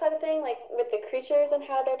on that side of thing, like with the creatures and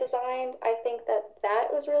how they're designed, I think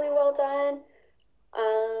that was really well done.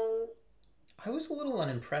 I was a little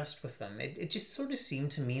unimpressed with them. It just sort of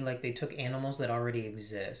seemed to me like they took animals that already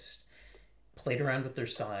exist, played around with their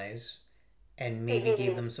size, and maybe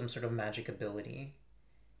gave them some sort of magic ability.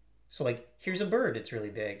 So like, here's a bird, it's really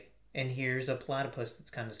big, and here's a platypus that's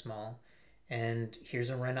kind of small, and here's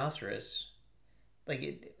a rhinoceros.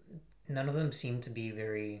 Like, none of them seem to be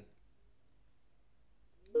very...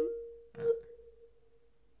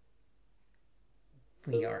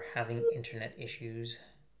 We are having internet issues.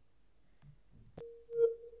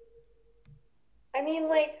 I mean,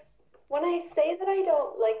 like, when I say that I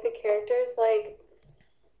don't like the characters, like,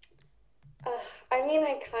 I mean,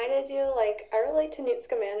 I kind of do. Like, I relate to Newt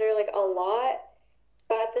Scamander, like, a lot,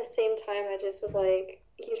 but at the same time, I just was like,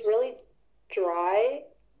 he's really dry,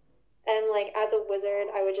 and, like, as a wizard,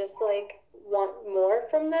 I would just, like, want more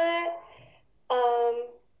from that.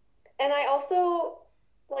 And I also,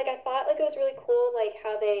 like, I thought, like, it was really cool, like,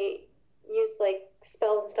 how they used, like,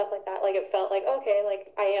 spells and stuff like that. Like, it felt like, okay,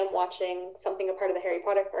 like, I am watching something a part of the Harry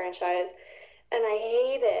Potter franchise. And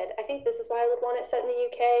I think this is why I would want it set in the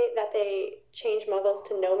UK, that they change Muggles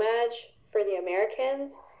to No-Maj for the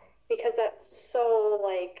Americans, because that's so,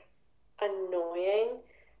 like, annoying.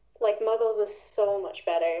 Like, Muggles is so much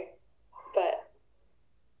better. But,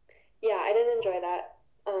 yeah, I didn't enjoy that.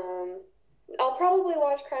 I'll probably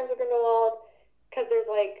watch Crimes of Grindelwald, because there's,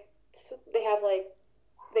 like,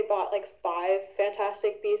 they bought, like, 5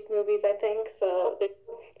 Fantastic Beasts movies, I think, so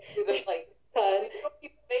There's like, ton. you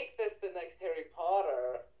make this the next Harry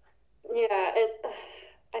Potter. Yeah,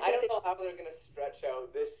 I don't know how they're gonna stretch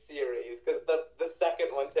out this series, because the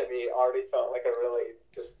second one to me already felt like a really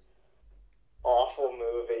just awful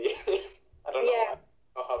movie. I don't know. Yeah. I don't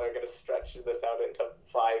know how they're gonna stretch this out into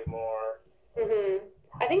 5 more. Mm-hmm.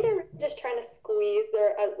 I think they're just trying to squeeze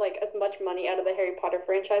their like as much money out of the Harry Potter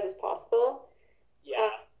franchise as possible. Yeah.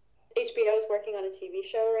 HBO is working on a TV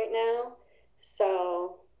show right now,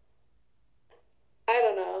 so I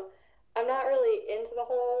don't know. I'm not really into the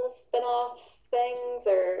whole spin-off things,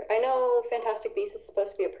 or I know Fantastic Beasts is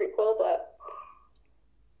supposed to be a prequel, but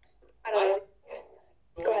I don't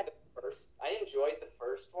know. Go ahead. I enjoyed the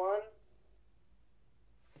first one.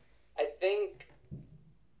 I think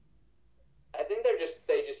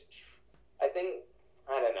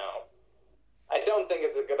I don't know. I don't think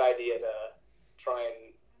it's a good idea to try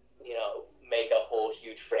and, make a whole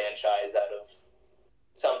huge franchise out of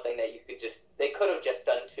something that they could have just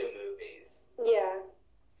done 2 movies. Yeah.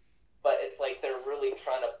 But it's like they're really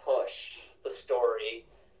trying to push the story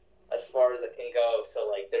as far as it can go, so,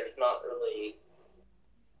 like, there's not really...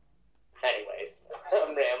 Anyways,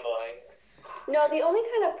 I'm rambling. No, the only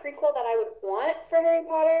kind of prequel that I would want for Harry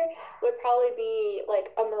Potter would probably be,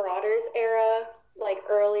 like, a Marauders era, like,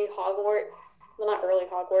 early Hogwarts. Well, not early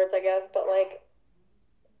Hogwarts, I guess, but, like,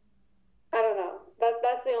 I don't know.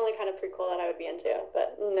 That's the only kind of prequel that I would be into.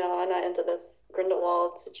 But, no, I'm not into this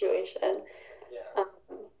Grindelwald situation. Yeah. But,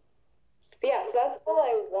 yeah, so that's all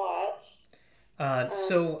I watched.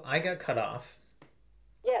 So I got cut off.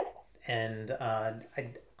 Yes. And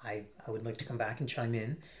I would like to come back and chime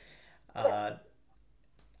in. Yes.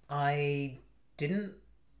 I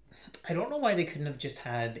don't know why they couldn't have just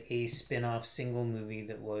had a spin-off single movie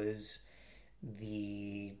that was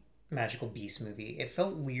the Magical Beast movie. It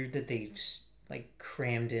felt weird that they like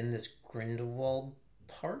crammed in this Grindelwald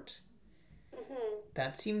part. Mm-hmm.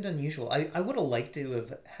 That seemed unusual. I would have liked to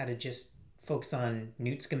have had it just focus on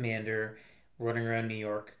Newt Scamander running around New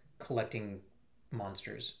York collecting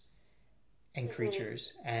monsters and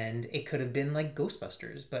creatures, and it could have been like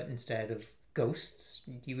Ghostbusters, but instead of ghosts,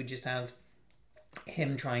 you would just have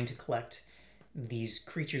him trying to collect these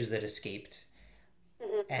creatures that escaped.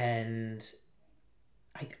 And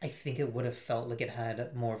I think it would have felt like it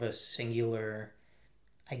had more of a singular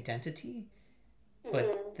identity,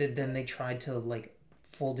 but then they tried to like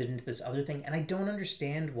fold it into this other thing, and I don't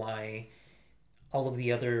understand why all of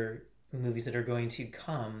the other movies that are going to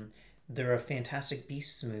come, they're a Fantastic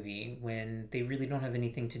Beasts movie when they really don't have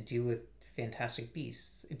anything to do with Fantastic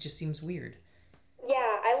Beasts. It just seems weird. Yeah,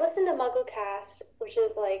 I listened to MuggleCast, which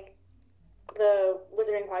is like the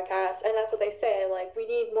Wizarding podcast, and that's what they say, like, we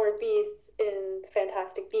need more beasts in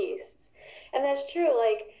Fantastic Beasts. And that's true,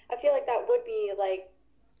 like, I feel like that would be, like,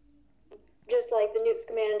 just like the Newt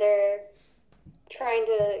Scamander trying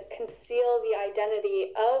to conceal the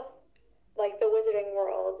identity of, like, the Wizarding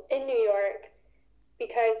world in New York,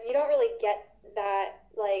 because you don't really get that,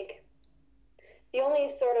 like, the only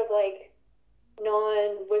sort of, like,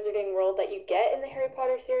 non-Wizarding world that you get in the Harry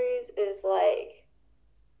Potter series is, like,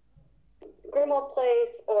 Grimmauld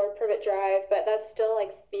Place or Privet Drive, but that still,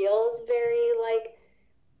 like, feels very, like,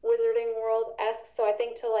 Wizarding World-esque, so I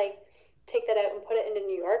think to, like, take that out and put it into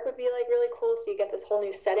New York would be, like, really cool, so you get this whole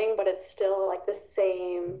new setting, but it's still, like, the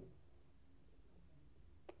same,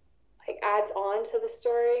 like, adds on to the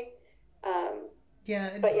story.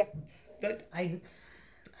 Yeah, but yeah. But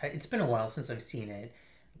it's been a while since I've seen it.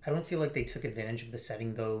 I don't feel like they took advantage of the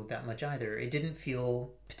setting though that much either. It didn't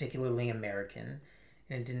feel particularly American,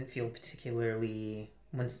 and it didn't feel particularly,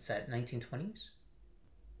 when's it set, 1920s?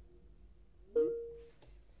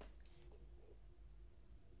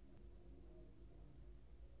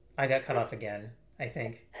 I got cut off again, I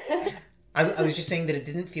think. I was just saying that it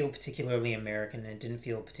didn't feel particularly American, and it didn't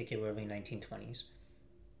feel particularly 1920s.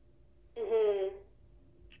 Mm-hmm.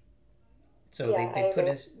 So Yeah, I they put agree.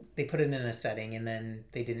 it in a setting, and then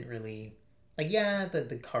they didn't really, like, yeah,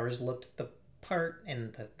 the cars looked the part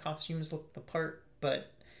and the costumes looked the part,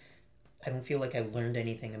 but I don't feel like I learned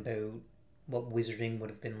anything about what wizarding would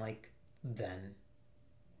have been like then.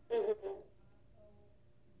 Mm-hmm.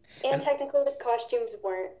 And And technically, the costumes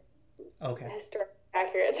weren't okay. historically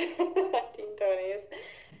accurate in the 1920s.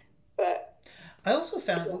 But I also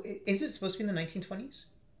found, is it supposed to be in the 1920s?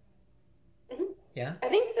 mhm, Yeah. I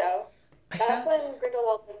think so. I That's found when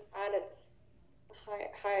Grindelwald was at its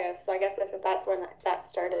highest. So I guess that's when that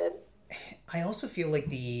started. I also feel like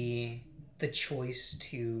the choice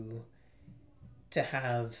to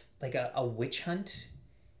have like a witch hunt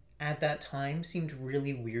at that time seemed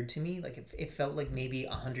really weird to me. Like it felt like maybe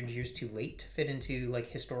 100 years too late to fit into like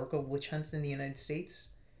historical witch hunts in the United States.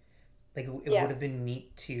 Like it would Yeah. have been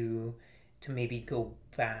neat to maybe go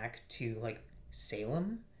back to like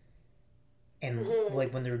Salem and Hmm.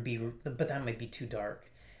 like when there would be, but that might be too dark,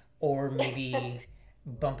 or maybe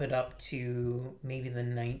bump it up to maybe the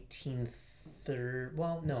 1930,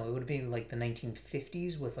 well no, it would be like the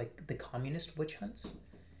 1950s with like the communist witch hunts.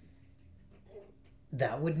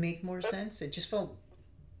 That would make more sense. It just felt,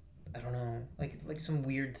 I don't know, like some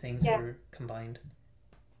weird things Yeah. were combined.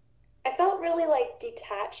 I felt really like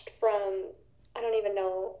detached from, I don't even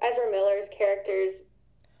know, Ezra Miller's characters,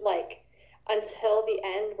 like until the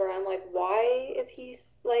end, where I'm like, why is he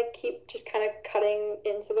like keep just kind of cutting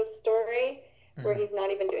into the story where Mm. he's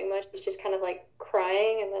not even doing much? He's just kind of like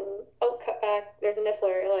crying, and then oh, cut back, there's a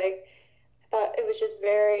Niffler. Like I thought it was just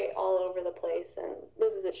very all over the place and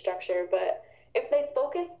loses its structure. But if they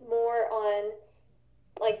focus more on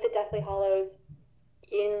like the Deathly Hollows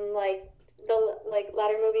in like the like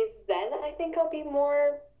latter movies, then I think I'll be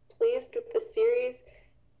more pleased with the series.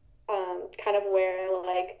 Kind of where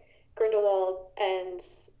like Grindelwald and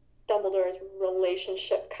Dumbledore's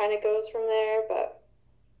relationship kind of goes from there, but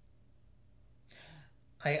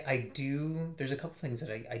I do, there's a couple things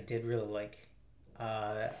that I did really like.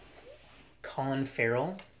 uh Colin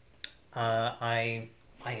Farrell, I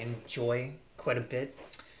enjoy quite a bit.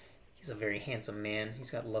 He's a very handsome man.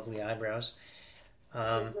 He's got lovely eyebrows,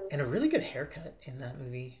 mhm. and a really good haircut in that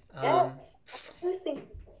movie. Yes, I was thinking.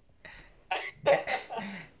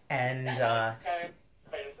 And Okay,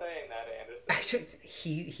 you're saying that, Anderson. actually,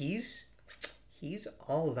 he's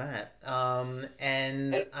all that. And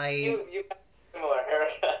And you have similar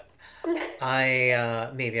haircuts.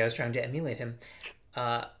 I maybe I was trying to emulate him.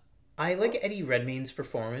 Uh, I like Eddie Redmayne's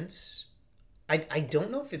performance. I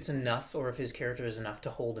don't know if it's enough or if his character is enough to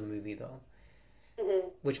hold a movie though, Hmm.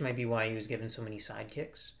 which might be why he was given so many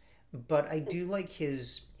sidekicks. But I do like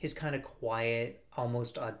his kind of quiet,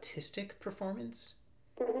 almost autistic performance.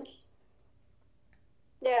 Hmm.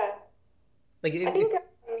 Yeah, Like I it think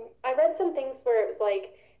I read some things where it was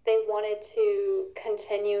like they wanted to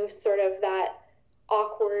continue sort of that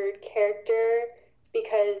awkward character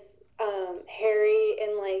because Harry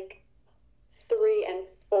in like 3 and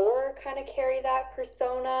 4 kind of carry that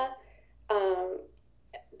persona. Um,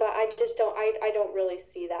 but I just don't I don't really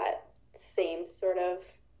see that same sort of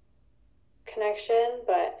connection.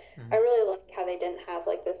 But I Mhm. really like how they didn't have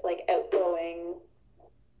like this like outgoing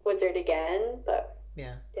wizard again. But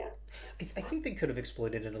Yeah. yeah. I think they could have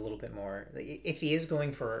exploited it a little bit more. Like, if he is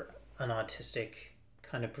going for an autistic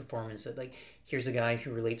kind of performance, that like here's a guy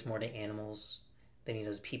who relates more to animals than he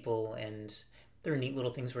does people, and there are neat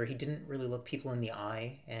little things where he didn't really look people in the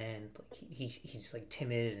eye, and like he's like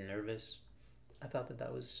timid and nervous. I thought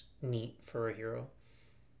that was neat for a hero.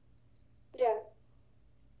 Yeah.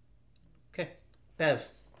 Okay, Bev,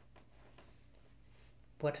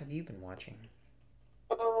 what have you been watching?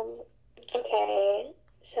 Um, okay,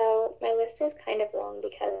 so my list is kind of long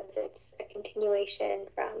because it's a continuation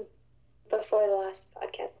from before the last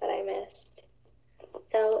podcast that I missed.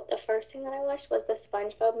 So the first thing that I watched was the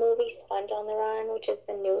SpongeBob movie, Sponge on the Run, which is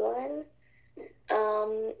the new one.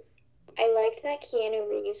 Um, I liked that Keanu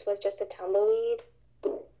Reeves was just a tumbleweed.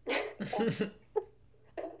 So,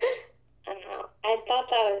 I don't know. I thought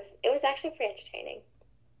it was actually pretty entertaining.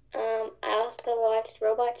 I also watched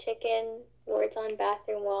Robot Chicken, Words on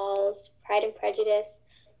Bathroom Walls, Pride and Prejudice,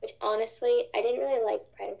 which honestly, I didn't really like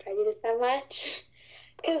Pride and Prejudice that much.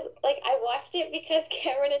 because like I watched it because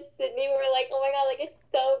Cameron and Sydney were like, "Oh my god, like it's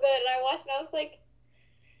so good," and I watched it and I was like,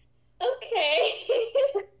 "Okay."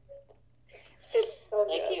 It's so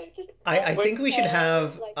like, good. I think we should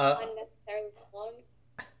have unnecessarily long.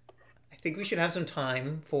 I think we should have some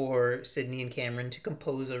time for Sydney and Cameron to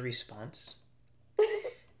compose a response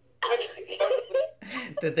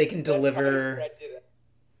that they can deliver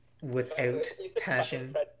without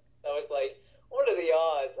passion. I was like, what are the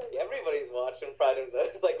odds? Like, everybody's watching Pride and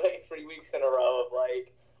Prejudice. Like 3 weeks in a row of I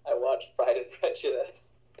watched Pride and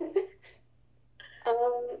Prejudice.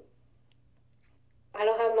 I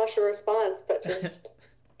don't have much of a response, but just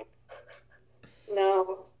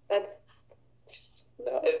no. That's just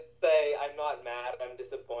no. Just say I'm not mad. I'm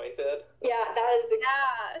disappointed. Yeah, that is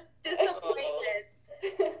disappointed.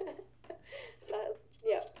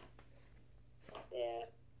 Yeah. Yeah.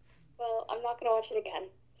 Well, I'm not gonna watch it again.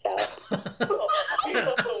 So I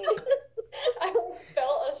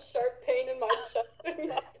felt a sharp pain in my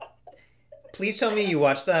chest. Please tell me you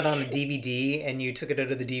watched that on a DVD and you took it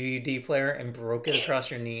out of the DVD player and broke it across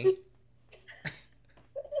your knee.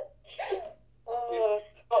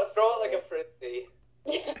 Throw it like a frisbee.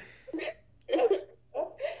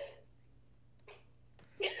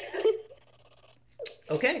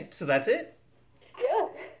 Okay, so that's it? Yeah.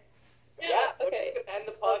 We're Okay. just gonna end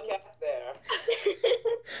the podcast there.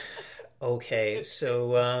 Okay, so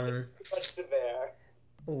Much to bear.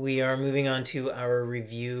 we are moving on to our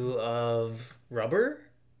review of Rubber,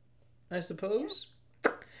 I suppose.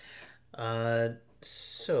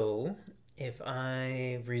 So if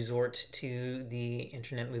I resort to the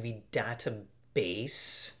Internet Movie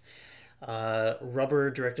Database,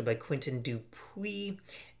 Rubber, directed by Quentin Dupieux,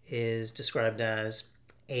 is described as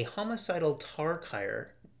a homicidal car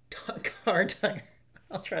tire.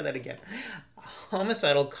 I'll try that again. A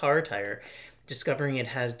homicidal car tire, discovering it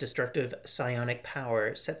has destructive psionic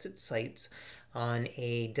power, sets its sights on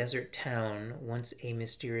a desert town once a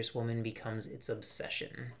mysterious woman becomes its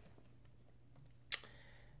obsession.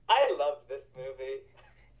 I love this movie.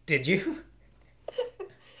 Did you?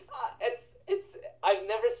 It's. I've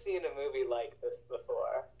never seen a movie like this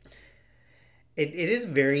before. It is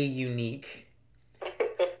very unique.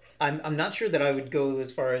 I'm not sure that I would go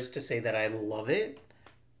as far as to say that I love it.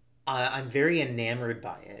 I'm very enamored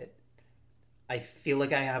by it. I feel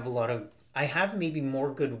like I have maybe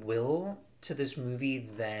more goodwill to this movie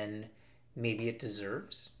than maybe it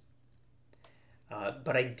deserves.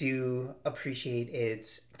 But I do appreciate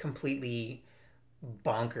its completely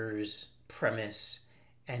bonkers premise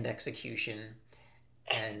and execution,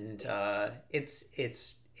 and it's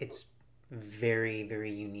very,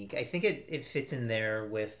 very unique. I think it fits in there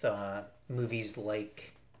with movies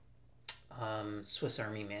like Swiss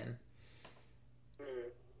Army Man.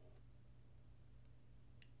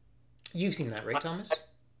 You've seen that, right, Thomas?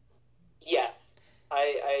 Yes.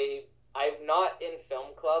 I'm not in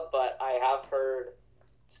film club, but I have heard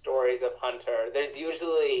stories of Hunter. There's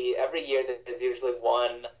usually, every year, there's usually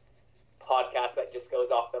one podcast that just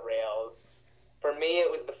goes off the rails. For me,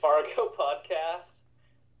 it was the Fargo podcast.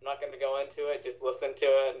 I'm not going to go into it. Just listen to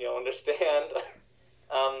it and you'll understand.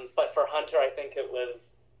 But for Hunter, I think it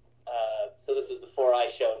was, so this was before I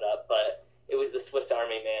showed up, but it was the Swiss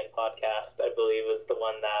Army Man podcast, I believe, was the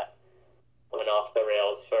one that went off the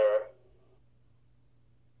rails for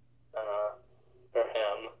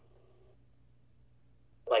him,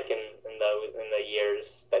 like in the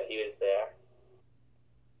years that he was there.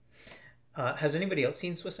 Has anybody else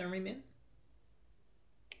seen Swiss Army Man?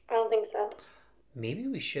 I don't think so. Maybe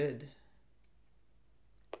we should.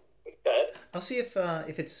 Good. I'll see if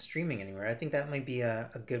it's streaming anywhere. I think that might be a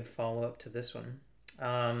good follow-up to this one.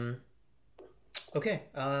 Okay,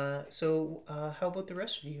 so how about the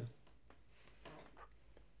rest of you?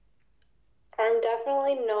 I'm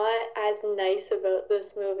definitely not as nice about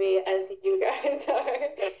this movie as you guys are.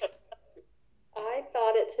 I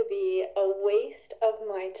thought it to be a waste of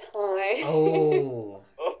my time. Oh.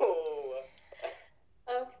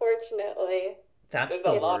 Unfortunately. That's There's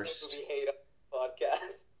the a lot worst. of movie hate on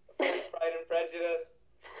this podcast. Pride and Prejudice.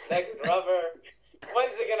 Next Rubber.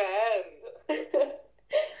 When's it gonna end?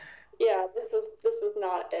 Yeah, this was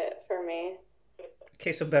not it for me.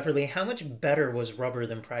 Okay, so Beverly, how much better was Rubber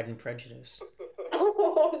than Pride and Prejudice?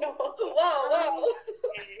 Oh no! Wow.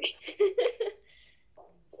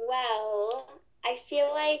 Well, I feel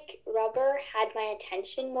like Rubber had my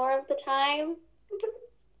attention more of the time.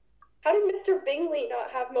 How did Mr. Bingley not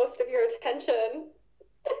have most of your attention?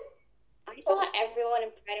 I thought everyone in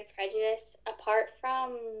Pride and Prejudice, apart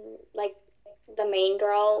from like the main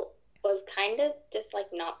girl, was kind of just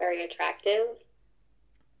like not very attractive.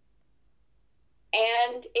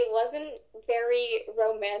 and it wasn't very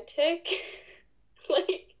romantic.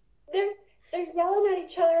 Like, They're yelling at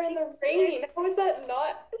each other in the rain. How is that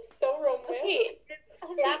not so romantic?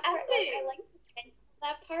 okay, that part, like, ending. I like the tension of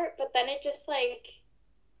that part, but then it just, like,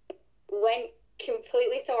 went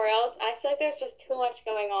completely somewhere else. I feel like there's just too much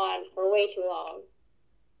going on for way too long.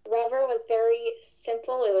 Rubber was very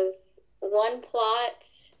simple. It was one plot.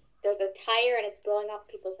 There's a tire and it's blowing off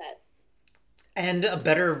people's heads. And a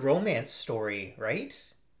better romance story, right?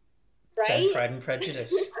 Than Right? Pride and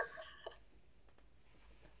Prejudice.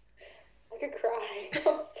 I could cry.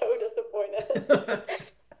 I'm so disappointed.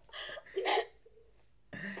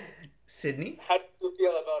 Sydney? How do you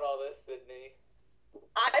feel about all this, Sydney?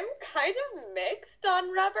 I'm kind of mixed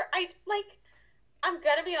on Rubber. I'm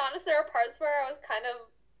gonna be honest, there are parts where I was kind of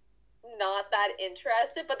not that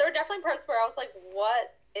interested, but there were definitely parts where I was like,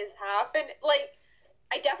 what is happening? Like,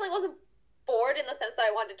 I definitely wasn't bored in the sense that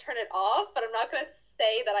I wanted to turn it off, but I'm not gonna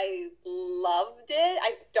say that I loved it.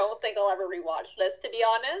 I don't think I'll ever rewatch this, to be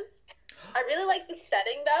honest. I really liked the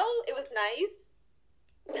setting, though. It was nice.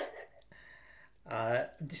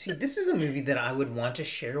 See, this is a movie that I would want to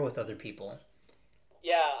share with other people.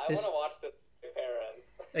 Yeah, I This- want to watch this with my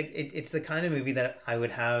parents. Like, it's the kind of movie that I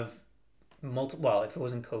would have well, if it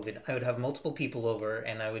wasn't COVID, I would have multiple people over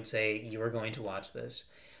and I would say, you are going to watch this.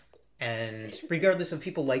 And regardless of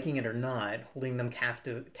people liking it or not, holding them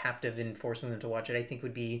captive and forcing them to watch it, I think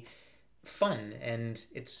would be fun. And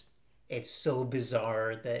it's so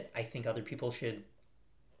bizarre that I think other people should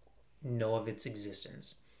know of its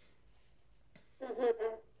existence.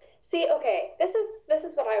 Mm-hmm. See, okay, this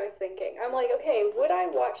is what I was thinking. I'm like, okay, would I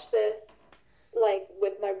watch this like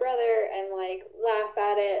with my brother and like laugh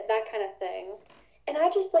at it, that kind of thing? And I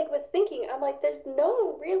just like was thinking, I'm like, there's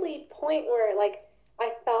no really point where like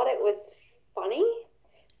I thought it was funny.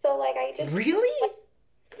 So like I just Really? like,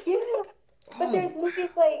 yeah. But Oh. there's movies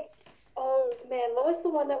like, oh man, what was the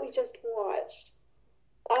one that we just watched?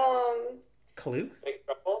 Clue? Big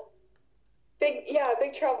Trouble? Big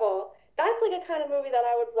Trouble. That's like a kind of movie that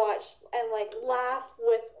I would watch and like laugh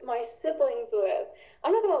with my siblings with.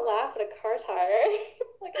 I'm not gonna laugh at a car tire.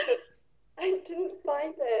 Like I didn't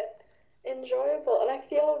find it enjoyable, and I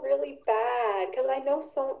feel really bad because I know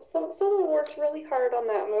someone worked really hard on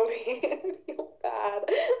that movie. I feel bad.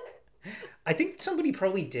 I think somebody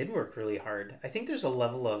probably did work really hard. I think there's a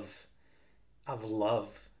level of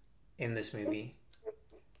love in this movie.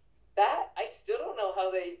 That I still don't know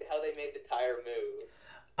how they made the tire move.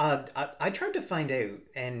 I tried to find out,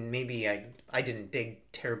 and maybe I didn't dig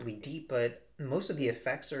terribly deep, but most of the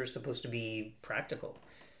effects are supposed to be practical.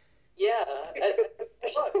 Yeah.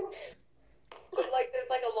 Look. So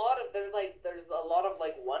like there's a lot of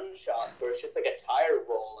like one shots where it's just like a tire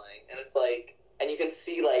rolling and it's like and you can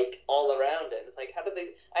see like all around it. It's like how did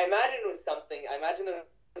they I imagine there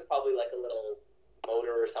was probably like a little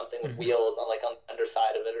motor or something with wheels on like on the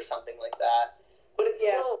underside of it or something like that. But it's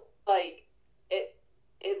still like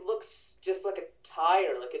it looks just like a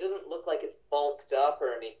tire. Like it doesn't look like it's bulked up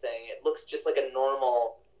or anything. It looks just like a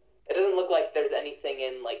normal. It doesn't look like there's anything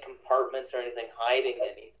in like compartments or anything hiding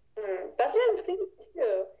anything. That's what I was thinking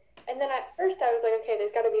too. And then at first I was like, okay,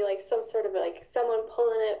 there's got to be like some sort of like someone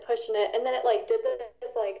pulling it, pushing it, and then it like did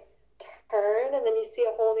this like turn, and then you see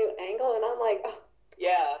a whole new angle, and I'm like, oh,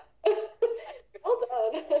 Yeah,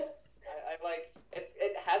 well done. I like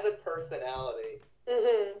it has a personality.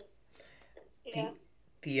 Mm-hmm.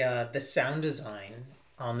 Yeah. The sound design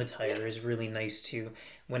on the tire is really nice too.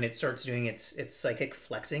 When it starts doing its psychic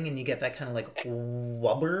flexing, and you get that kind of like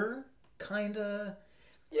wubber kind of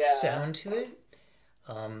sound to it.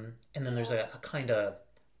 And then there's a kind of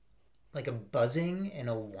like a buzzing and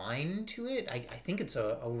a whine to it. I think it's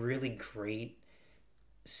a really great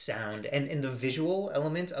sound. And the visual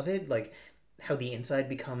element of it, like how the inside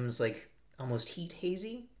becomes like almost heat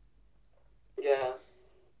hazy. Yeah.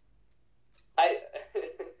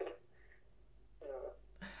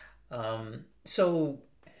 So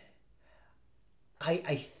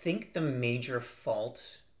I think the major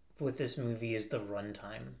fault with this movie is the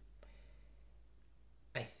runtime.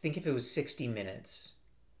 I think if it was 60 minutes,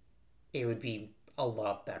 it would be a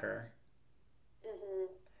lot better. Mm-hmm.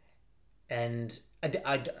 And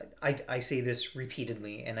I say this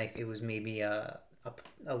repeatedly, and it was maybe a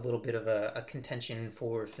little bit of a contention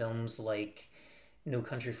for films like No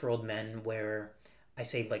Country for Old Men, where I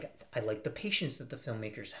say like I like the patience that the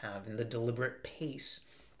filmmakers have and the deliberate pace,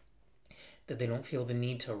 that they don't feel the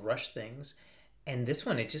need to rush things. And this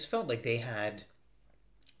one, it just felt like they had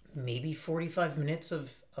maybe 45 minutes of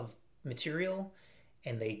material,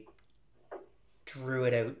 and they drew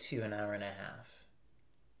it out to an hour and a half.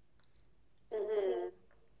 Mm-hmm.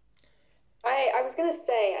 I was gonna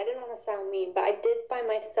say, I didn't want to sound mean, but I did find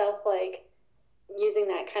myself like using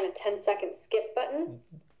that kind of 10-second skip button.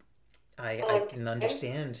 I can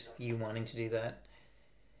understand you wanting to do that.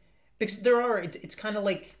 Because it's kind of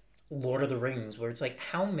like Lord of the Rings, where it's like,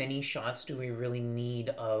 how many shots do we really need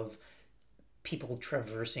of people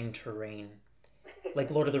traversing terrain?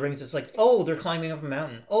 Like Lord of the Rings, it's like, oh, they're climbing up a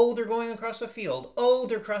mountain. Oh, they're going across a field. Oh,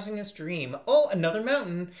 they're crossing a stream. Oh, another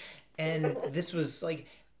mountain. And this was like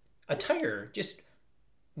a tire just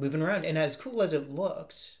moving around. And as cool as it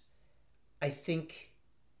looks, I think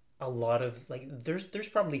a lot of like there's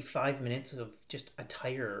probably 5 minutes of just a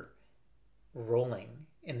tire rolling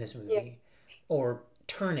in this movie, or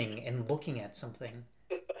turning and looking at something.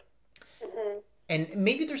 Mm-hmm. And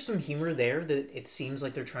maybe there's some humor there that it seems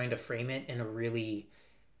like they're trying to frame it in a really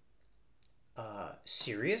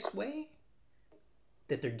serious way.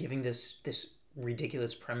 That they're giving this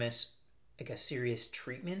ridiculous premise like a serious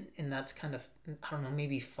treatment, and that's kind of, I don't know,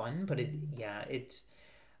 maybe fun, but I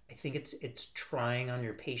think it's trying on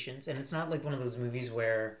your patience, and it's not like one of those movies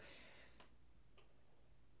where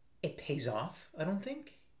it pays off, I don't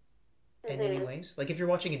think, in any ways. Like if you're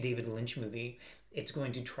watching a David Lynch movie, it's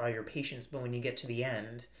going to try your patience, but when you get to the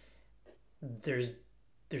end, there's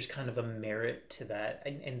kind of a merit to that,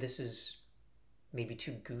 and this is maybe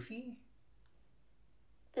too goofy.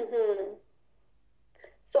 Mm-hmm.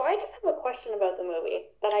 So I just have a question about the movie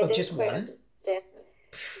that I didn't just quite one? understand.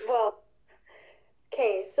 Well,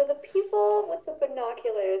 okay, so the people with the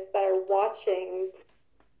binoculars that are watching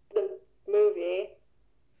the movie,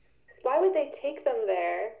 why would they take them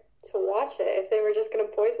there to watch it if they were just going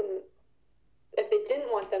to poison, if they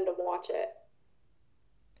didn't want them to watch it?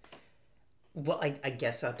 Well, I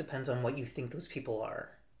guess that depends on what you think those people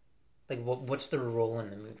are. Like, what's their role in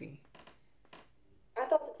the movie? I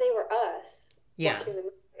thought that they were us watching the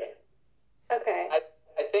movie. Okay.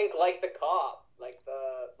 I think like the cop,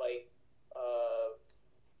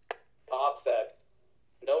 Bob said,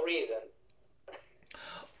 no reason.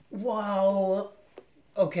 Wow.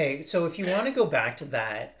 Okay, so if you want to go back to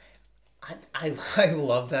that, I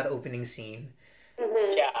love that opening scene.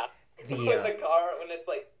 Mm-hmm. Yeah. With the car, when it's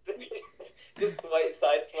like just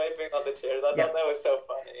side swiping on the chairs. I thought that was so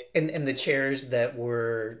funny. And the chairs that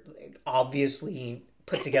were obviously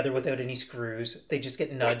put together without any screws, they just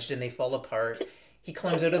get nudged and they fall apart. He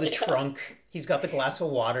climbs out of the trunk. He's got the glass of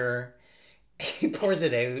water. He pours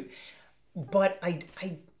it out. But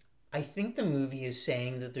I think the movie is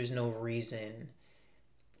saying that there's no reason.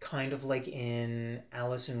 Kind of like in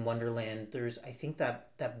Alice in Wonderland, there's, I think,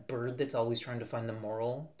 that bird that's always trying to find the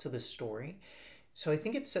moral to the story. So I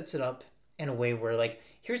think it sets it up in a way where, like,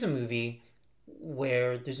 here's a movie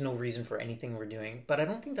where there's no reason for anything we're doing. But I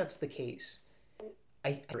don't think that's the case.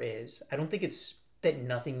 There is. I don't think it's that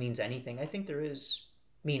nothing means anything. I think there is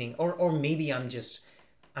meaning. Or maybe I'm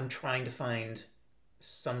trying to find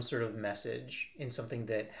some sort of message in something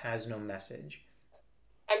that has no message.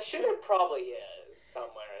 I'm sure there probably is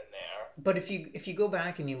somewhere in there. But if you go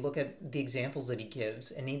back and you look at the examples that he gives,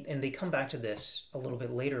 and they come back to this a little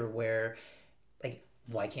bit later, where, like,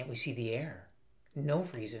 why can't we see the air? No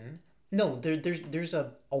reason. No, there's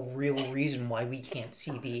a real reason why we can't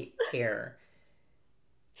see the air.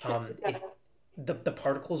 The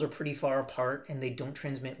particles are pretty far apart, and they don't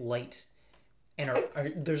transmit light, and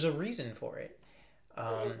there's a reason for it.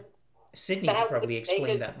 Sydney could probably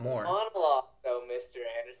explain that more. Monologue, though, Mr.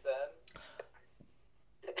 Anderson.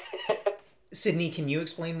 Sydney, can you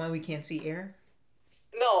explain why we can't see air?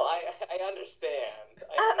 No, I understand.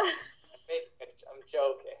 I'm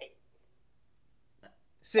joking.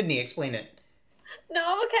 Sydney, explain it.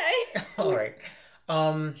 No, okay. All right.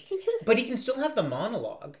 But he can still have the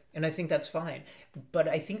monologue, and I think that's fine. But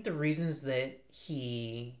I think the reasons that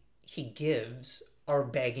he gives are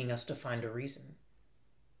begging us to find a reason.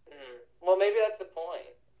 Well, maybe that's the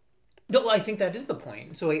point. No, I think that is the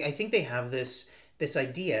point. So I think they have this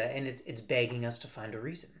idea, and it's begging us to find a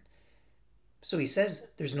reason. So he says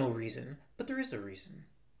there's no reason, but there is a reason.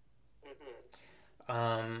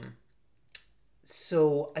 Mm-hmm.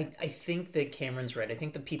 So I think that Cameron's right. I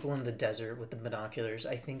think the people in the desert with the binoculars,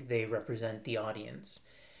 I think they represent the audience.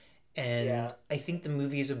 And I think the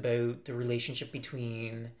movie is about the relationship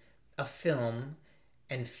between a film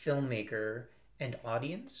and filmmaker and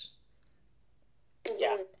audience.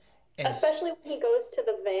 Yeah. And especially when he goes to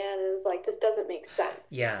the van and is like, this doesn't make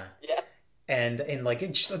sense. Yeah. Yeah. And like,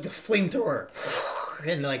 it's just like a flamethrower.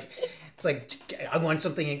 And like, it's like, I want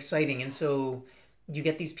something exciting. And so you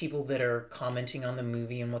get these people that are commenting on the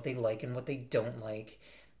movie and what they like and what they don't like.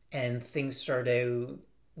 And things start out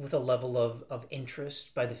with a level of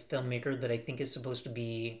interest by the filmmaker that I think is supposed to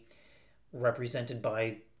be represented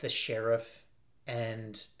by the sheriff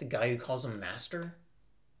and the guy who calls him master.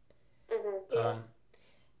 Mm-hmm. Yeah.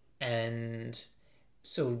 And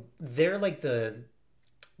so they're like the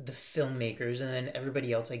filmmakers, and then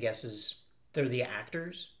everybody else, I guess, is they're the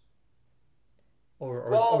actors,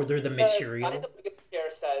 or they're the material. The guy in the chair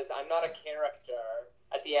says, "I'm not a character."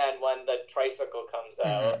 At the end, when the tricycle comes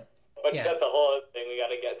out, which that's a whole other thing we got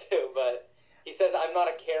to get to. But he says, "I'm not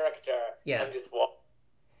a character. I'm just walking."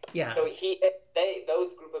 Yeah. So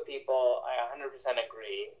those group of people, I 100%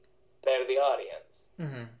 agree. They're the audience.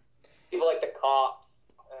 Mm-hmm. People like the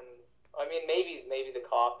cops, and I mean, maybe the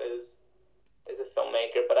cop is a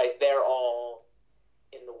filmmaker, but they're all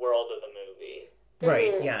in the world of the movie.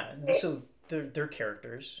 Right. Mm-hmm. Yeah. So they're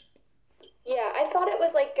characters. Yeah, I thought it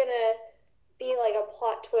was like gonna be like a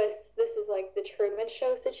plot twist. This is like the Truman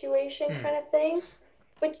Show situation kind of thing,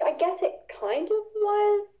 which I guess it kind of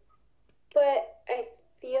was, but I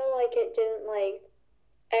feel like it didn't like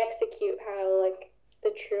execute how like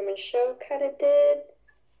the Truman Show kind of did.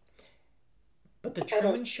 But the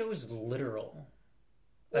Truman Show is literal.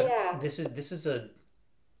 Yeah. This is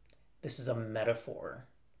a metaphor,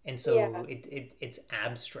 and so it's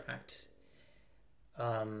abstract.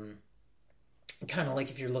 Kind of like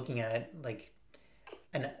if you're looking at like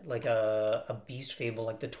a beast fable,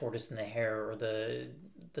 like the tortoise and the hare, or the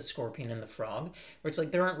scorpion and the frog, where it's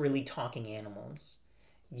like there aren't really talking animals.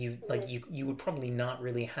 You would probably not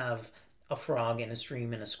really have a frog and a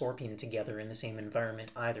stream and a scorpion together in the same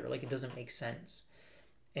environment either. Like, it doesn't make sense.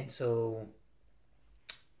 And so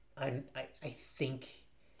I think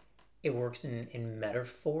it works in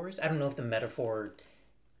metaphors. I don't know if the metaphor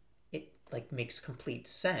it like makes complete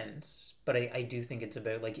sense, but I do think it's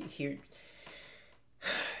about like here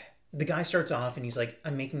the guy starts off and he's like,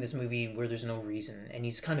 I'm making this movie where there's no reason, and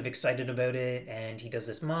he's kind of excited about it, and he does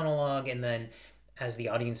this monologue, and then as the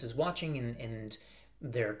audience is watching and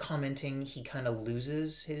they're commenting, he kind of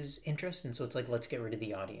loses his interest, and so it's like, let's get rid of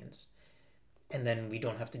the audience, and then we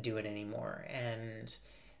don't have to do it anymore. And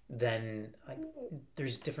then like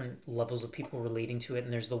there's different levels of people relating to it,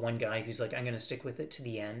 and there's the one guy who's like, I'm gonna stick with it to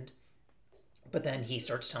the end, but then he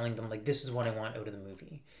starts telling them like, this is what I want out of the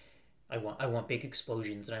movie. I want big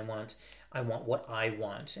explosions, and I want what I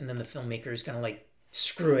want. And then the filmmaker is kind of like,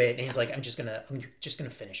 screw it, and he's like, I'm just gonna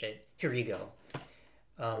finish it. Here you go.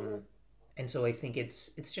 And so I think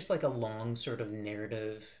it's just like a long sort of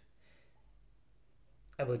narrative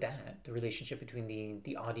about that, the relationship between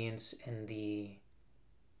the audience and the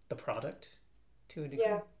product to a degree.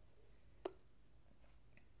 Yeah.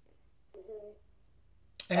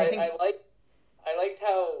 And I liked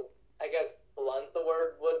how, I guess, blunt the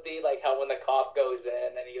word would be, like how when the cop goes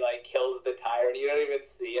in and he like kills the tire and you don't even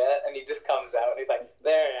see it, and he just comes out and he's like,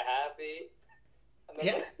 there, you happy? And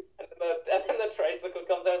then, and then the tricycle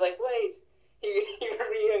comes out. I was like, wait, he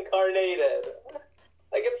reincarnated.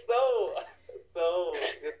 Like, it's so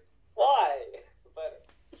why? But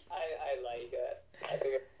I like it. I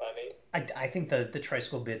think it's funny. I think the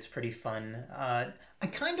tricycle bit's pretty fun. I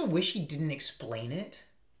kind of wish he didn't explain it,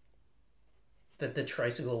 that the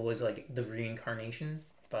tricycle was like the reincarnation,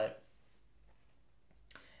 but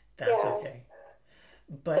that's okay.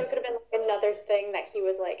 But so it could have been like another thing that he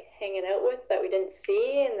was like hanging out with that we didn't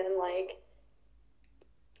see, and then like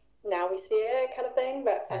now we see it kind of thing.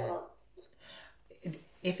 But I don't know.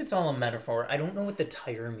 If it's all a metaphor, I don't know what the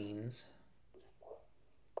tire means.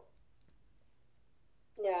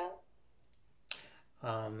 Yeah.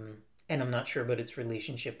 And I'm not sure about its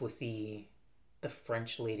relationship with the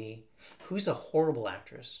French lady, who's a horrible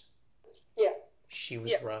actress. Yeah. She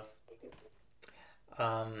was rough.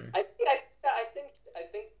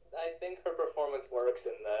 I think her performance works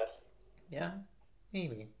in this. Yeah,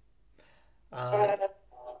 maybe. I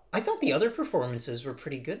thought the other performances were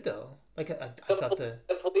pretty good though. Like I thought the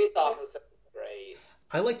police officer was great.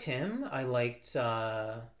 I liked him. I liked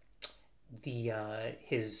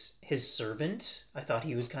his servant. I thought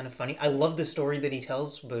he was kind of funny. I love the story that he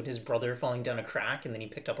tells about his brother falling down a crack, and then he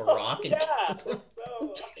picked up a rock and killed him.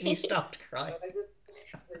 So... and he stopped crying. I just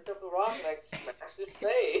picked up a rock and I smashed his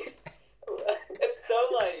face. It's so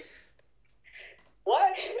like,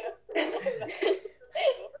 what?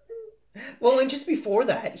 Well, and just before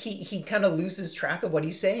that, he kind of loses track of what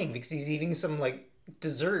he's saying because he's eating some like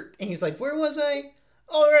dessert, and he's like, "Where was I?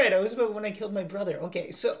 All right, I was about when I killed my brother."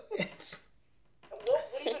 Okay, so it's what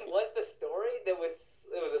even was the story? It was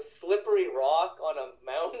a slippery rock on a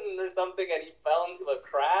mountain or something, and he fell into a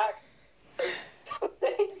crack.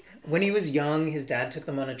 When he was young, his dad took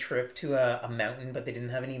them on a trip to a mountain, but they didn't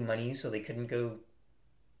have any money, so they couldn't go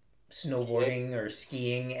snowboarding or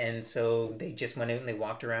skiing, and so they just went out and they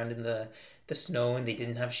walked around in the snow, and they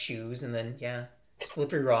didn't have shoes, and then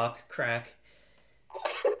slippery rock, crack,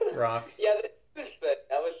 Rock. Yeah, this thing.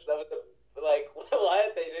 That was like,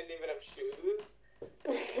 what? They didn't even have shoes?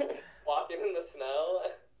 Walking in the snow?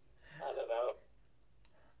 I don't know.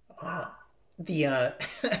 The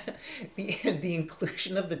the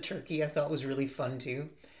inclusion of the turkey I thought was really fun too.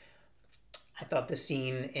 I thought the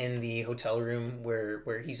scene in the hotel room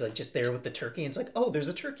where he's like just there with the turkey and it's like, oh, there's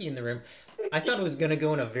a turkey in the room. I thought it was gonna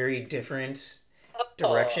go in a very different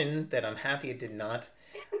direction that I'm happy it did not.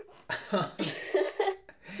 I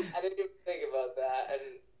didn't even think about that, and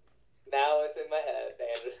now it's in my head,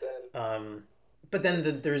 Anderson. But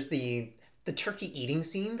then there's the turkey eating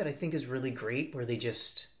scene that I think is really great, where they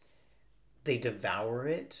devour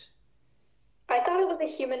it. I thought it was a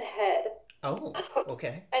human head. Oh,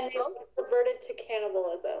 okay. And they reverted to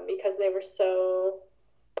cannibalism because they were so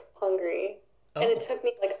hungry. Oh. And it took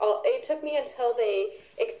me until they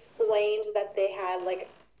explained that they had like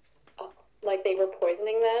they were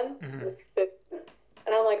poisoning them with food.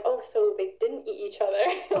 And I'm like, oh, so they didn't eat each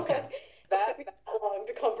other. Okay. It took me that long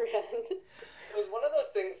to comprehend. It was one of those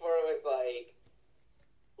things where it was like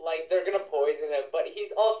they're gonna poison him, but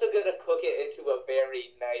he's also gonna cook it into a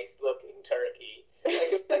very nice looking turkey.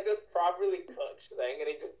 Like this properly cooked thing, and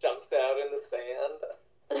he just dumps it out in the sand.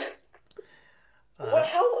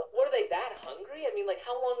 Were they that hungry? I mean, like,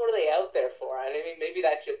 how long were they out there for? I mean, maybe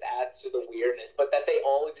that just adds to the weirdness, but that they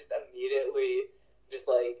all just immediately just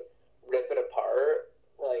like rip it apart,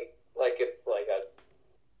 like it's like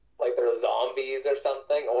they're zombies or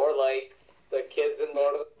something, or like the kids in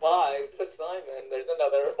Lord of the Flies with Simon. There's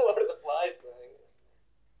another Lord of the Flies thing.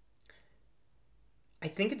 I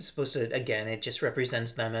think it's supposed to, again, it just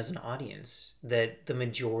represents them as an audience. That the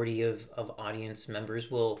majority of audience members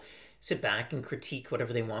will sit back and critique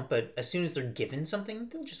whatever they want, but as soon as they're given something,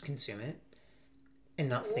 they'll just consume it and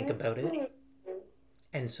not think about it.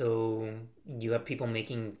 And so you have people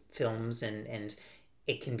making films and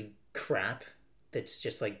it can be crap that's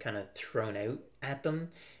just like kind of thrown out at them.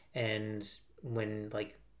 And when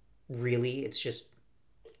like really it's just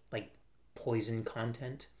like poison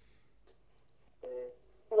content.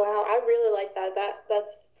 Wow, I really like that.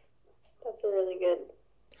 That's a really good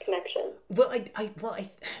connection. Well,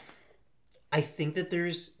 I think that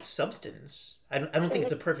there's substance. I don't think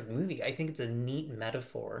it's a perfect movie. I think it's a neat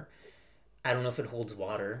metaphor. I don't know if it holds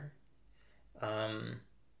water. I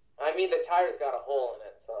mean, the tire's got a hole in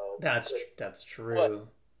it, so that's true.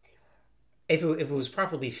 If it was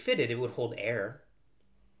properly fitted, it would hold air.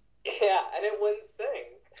 Yeah, and it wouldn't sink.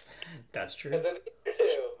 That's true. Because of the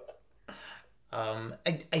too.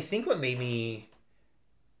 I think what made me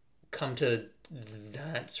come to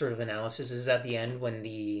that sort of analysis is at the end when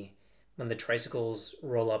the tricycles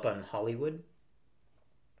roll up on Hollywood,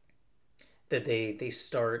 that they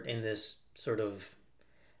start in this sort of,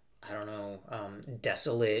 I don't know,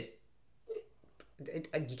 desolate.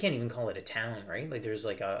 You can't even call it a town, right? Like there's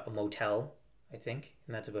like a motel, I think,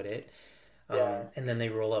 and that's about it. Yeah. And then they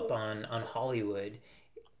roll up on Hollywood.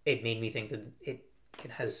 It made me think that it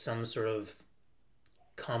has some sort of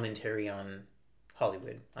commentary on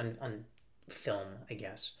Hollywood, on film, I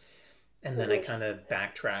guess. And then I kind of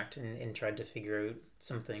backtracked and tried to figure out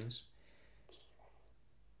some things.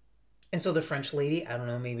 And so the French lady, I don't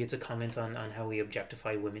know, maybe it's a comment on how we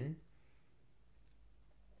objectify women.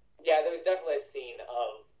 Yeah, there was definitely a scene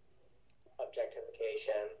of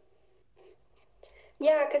objectification.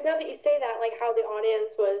 Yeah, because now that you say that, like how the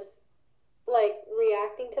audience was like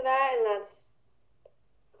reacting to that, and that's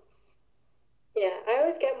yeah, I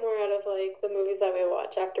always get more out of like the movies that we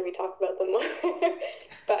watch after we talk about them more,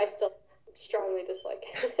 but I still strongly dislike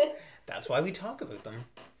it. That's why we talk about them.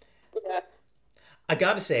 Yeah. I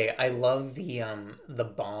gotta say, I love the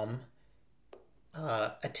bomb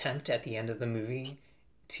attempt at the end of the movie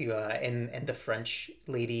to and the French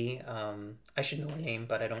lady, I should know her name,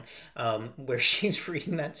 but I don't, where she's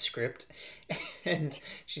reading that script and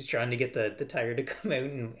she's trying to get the tire to come out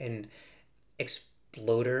and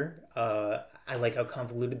explode her. I like how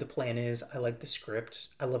convoluted the plan is. I like the script.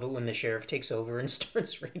 I love it when the sheriff takes over and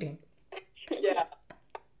starts reading. Yeah.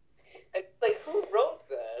 And, like, who wrote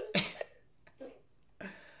this?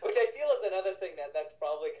 Which I feel is another thing that's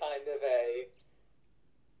probably kind of a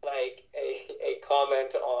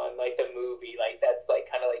comment on like the movie. Like that's like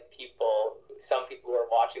kind of like some people who are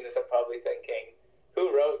watching this are probably thinking,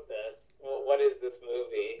 who wrote this? What is this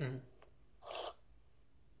movie? Mm-hmm.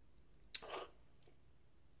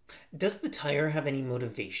 Does the tire have any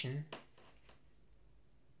motivation?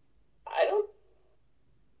 I don't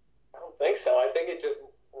think so. I think it just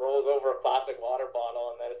rolls over a plastic water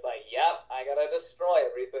bottle and then it's like, yep, I gotta destroy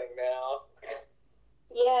everything now.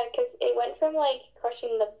 Yeah, because it went from like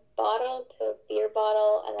crushing the bottle to a beer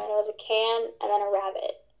bottle, and then it was a can, and then a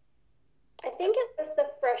rabbit. I think it was the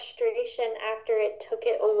frustration after it took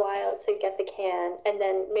it a while to get the can, and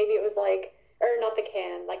then maybe it was like, or not the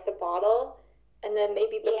can, like the bottle, and then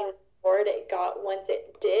maybe the bored it got once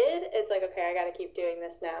it did, it's like, okay, I gotta keep doing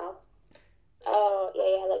this now. Oh,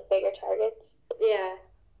 yeah, like bigger targets. Yeah.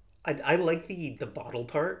 I like the bottle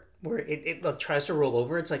part where it like tries to roll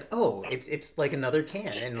over. It's like, oh, it's like another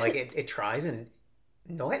can, and like it tries and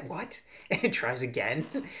no, what? And it tries again,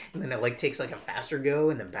 and then it like takes like a faster go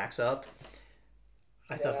and then backs up.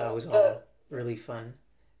 I thought that was all really fun.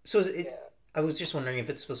 So is it? I was just wondering if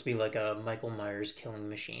it's supposed to be like a Michael Myers killing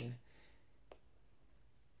machine.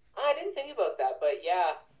 I didn't think about that, but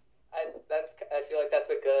yeah, I feel like that's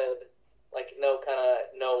a good, like, no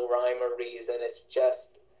rhyme or reason. It's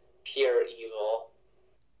just pure evil.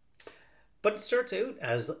 But it starts out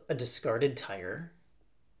as a discarded tire.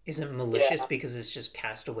 Isn't malicious because it's just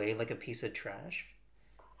cast away like a piece of trash.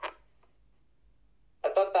 I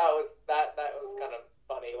thought that was kind of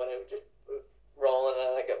funny when it just was rolling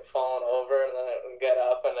and it kept falling over and then it would get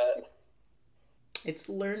up and it. It's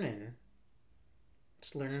learning.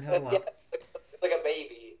 It's learning how to walk. It's like a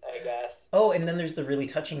baby, I guess. Oh, and then there's the really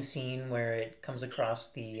touching scene where it comes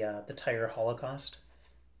across the tire holocaust.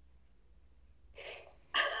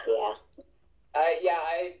 Yeah.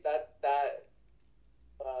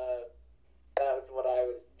 That was what I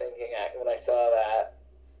was thinking when I saw that.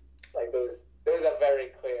 Like, there was a very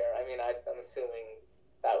clear. I mean, I'm assuming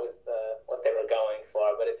that was what they were going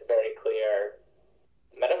for, but it's a very clear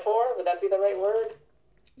metaphor. Would that be the right word?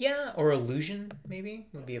 Yeah, or illusion, maybe,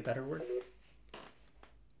 would be a better word.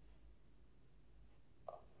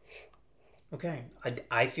 Okay,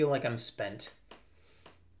 I feel like I'm spent.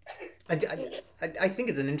 I think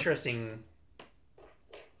it's an interesting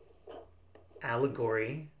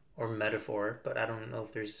allegory or metaphor, but I don't know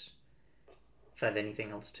if I have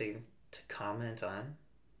anything else to comment on.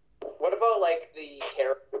 What about, like, the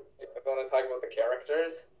characters? I want to talk about the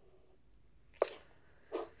characters.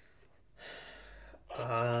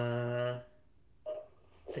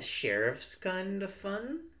 The sheriff's kind of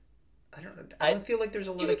fun. I don't feel like there's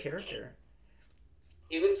a lot of character.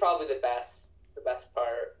 He was probably the best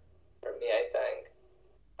part for me, I think.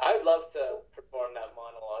 I would love to perform that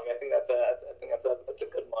monologue. I think that's a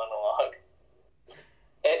good monologue.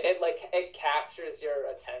 It captures your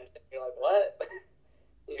attention. You're like, what?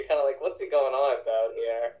 You're kind of like, what's he going on about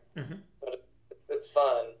here? Mm-hmm. But it's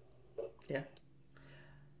fun. Yeah.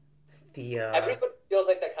 Everybody feels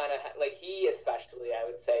like they're kind of like he, especially. I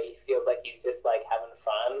would say, feels like he's just like having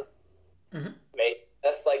fun. Mm-hmm.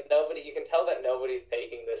 That's like nobody. You can tell that nobody's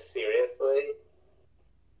taking this seriously.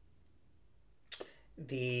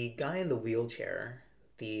 The guy in the wheelchair,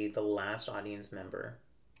 the last audience member,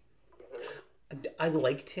 I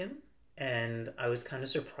liked him, and I was kind of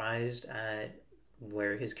surprised at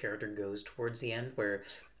where his character goes towards the end, where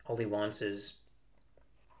all he wants is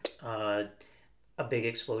a big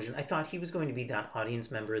explosion. I thought he was going to be that audience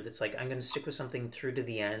member that's like, I'm going to stick with something through to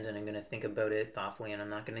the end, and I'm going to think about it thoughtfully, and I'm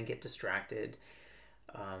not going to get distracted.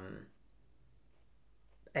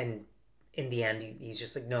 And in the end, he's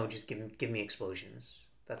just like, no, just give me explosions.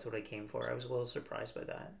 That's what I came for. I was a little surprised by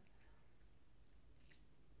that.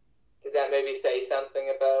 Does that maybe say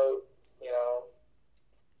something about,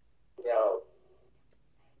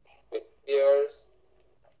 viewers?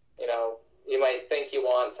 You might think you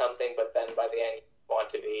want something, but then by the end you want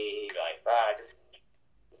to be like,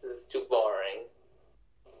 this is too boring.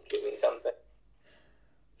 Give me something.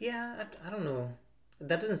 Yeah, I don't know.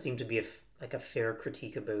 That doesn't seem to be a fair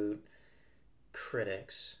critique about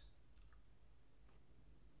critics.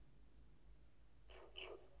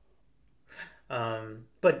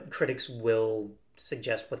 But critics will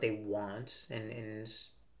suggest what they want and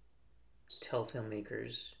tell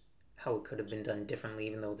filmmakers how it could have been done differently,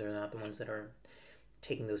 even though they're not the ones that are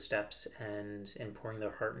taking those steps and pouring their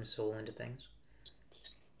heart and soul into things.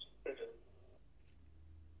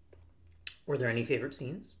 Were there any favorite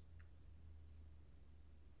scenes?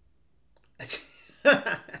 I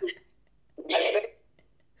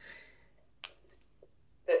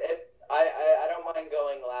don't mind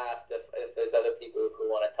going last if there's other people who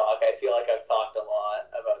want to talk. I feel like I've talked a lot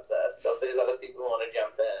about this, so if there's other people who want to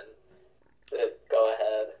jump in, go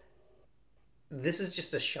ahead. This is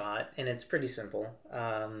just a shot, and it's pretty simple.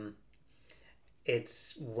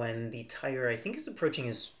 It's when the tire, I think, is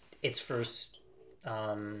approaching its first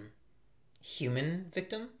human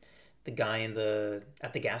victim, the guy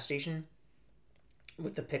at the gas station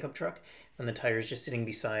with the pickup truck, when the tire is just sitting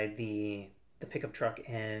beside the pickup truck,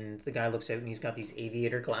 and the guy looks out and he's got these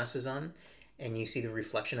aviator glasses on, and you see the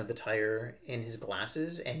reflection of the tire in his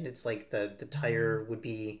glasses, and it's like the tire would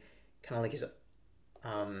be kind of like his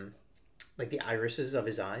like the irises of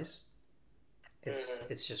his eyes.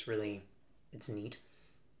 It's just really, it's neat.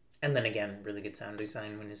 And then again, really good sound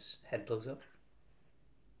design when his head blows up.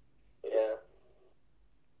 Yeah.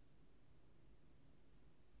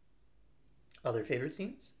 Other favorite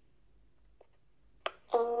scenes?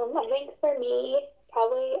 I think for me,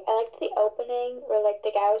 probably I liked the opening where like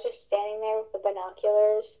the guy was just standing there with the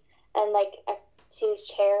binoculars and like I see these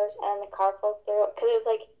chairs and the car pulls through because it was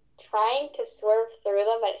like trying to swerve through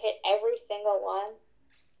them but hit every single one.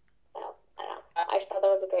 So I don't know. I just thought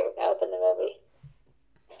that was a great way to open the movie.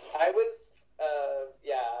 I was,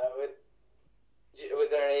 yeah.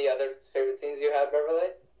 Was there any other favorite scenes you had,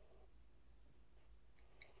 Beverly?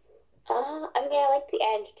 I mean, I like the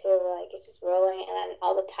end too. Like it's just rolling, and then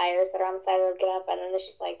all the tires that are on the side of the road get up, and then there's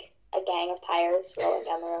just like a gang of tires rolling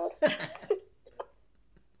down the road.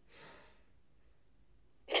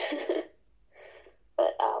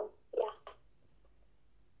 But yeah.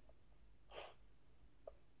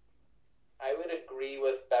 I would agree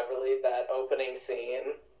with Beverly that opening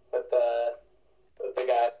scene with the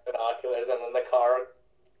guy with binoculars and then the car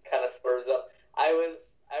kind of spurs up. I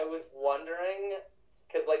was wondering.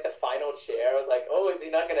 Because, like, the final chair, I was like, oh, is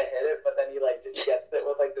he not going to hit it? But then he, like, just gets it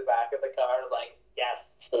with, like, the back of the car. I was like,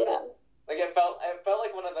 yes. Yeah. Like, it felt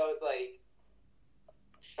like one of those, like,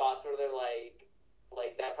 shots where they're, like,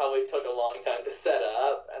 that probably took a long time to set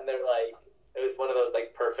up. And they're, like, it was one of those,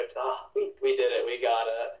 like, perfect, we did it, we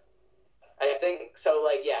got it. I think, so,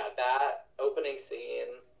 like, yeah, that opening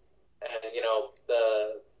scene and, you know,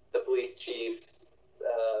 the police chief's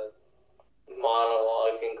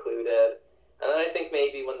monologue included. And then I think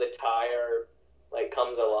maybe when the tire, like,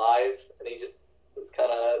 comes alive and he just is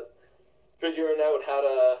kind of figuring out how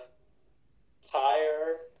to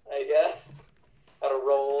tire, I guess, how to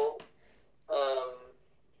roll.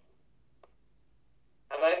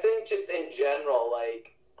 And I think just in general,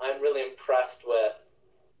 like, I'm really impressed with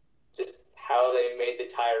just how they made the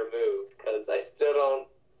tire move because I still don't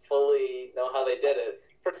fully know how they did it.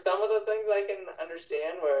 For some of the things I can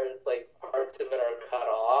understand where it's, like, parts of it are cut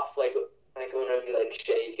off, like when it would be like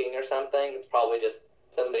shaking or something, it's probably just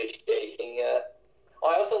somebody shaking it. Oh,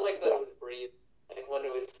 I also liked that it was breathing. Like when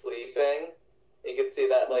it was sleeping, you could see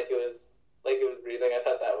that like it was breathing. I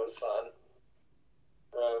thought that was fun.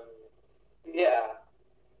 Yeah.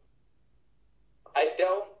 I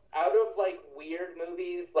don't out of like weird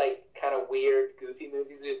movies, like kind of weird, goofy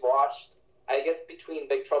movies we've watched. I guess between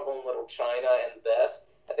Big Trouble in Little China and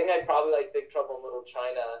this, I think I'd probably like Big Trouble in Little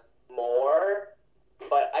China more.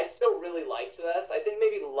 But I still really liked this. I think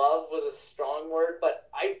maybe love was a strong word, but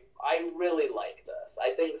I really like this.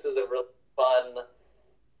 I think this is a really fun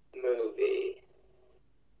movie.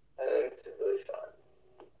 I think it's really fun.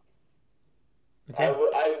 Okay.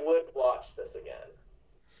 I would watch this again.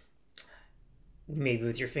 Maybe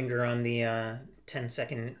with your finger on the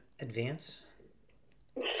 10-second advance?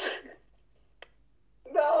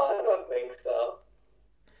 No, I don't think so.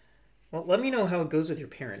 Well, let me know how it goes with your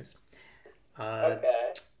parents.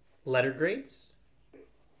 Okay. Letter grades?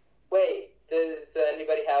 Wait, does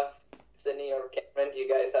anybody have, Sydney or Cameron, do you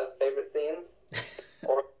guys have favorite scenes?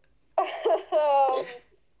 Or I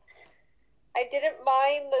didn't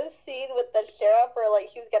mind the scene with the sheriff where like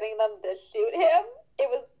he was getting them to shoot him. That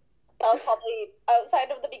was probably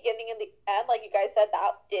outside of the beginning and the end, like you guys said,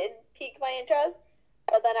 that did pique my interest.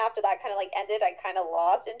 But then after that kind of like ended, I kind of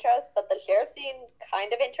lost interest. But the sheriff scene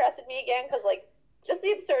kind of interested me again because like just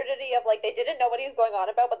the absurdity of like they didn't know what he was going on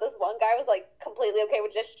about, but this one guy was like completely okay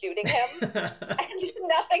with just shooting him and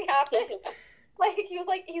nothing happened. Like he was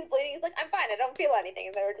like he's bleeding, he's like I'm fine, I don't feel anything,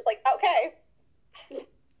 and they were just like okay.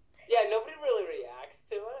 Yeah, nobody really reacts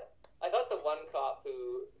to it. I thought the one cop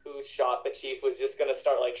who shot the chief was just gonna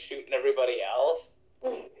start like shooting everybody else,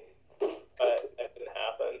 but that didn't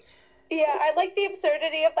happen. Yeah, I like the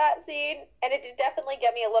absurdity of that scene, and it did definitely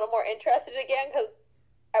get me a little more interested again because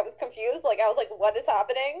I was confused. Like I was like, what is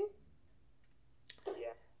happening?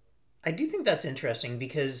 Yeah, I do think that's interesting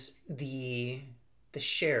because the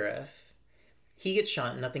sheriff, he gets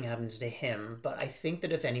shot and nothing happens to him, but I think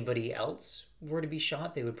that if anybody else were to be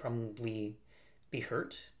shot, they would probably be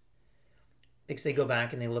hurt. Because they go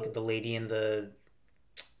back and they look at the lady in the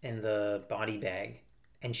body bag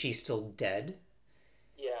and she's still dead.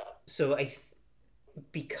 Yeah. So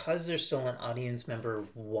because there's still an audience member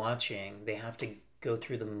watching, they have to go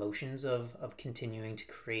through the motions of continuing to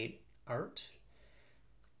create art.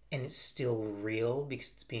 And it's still real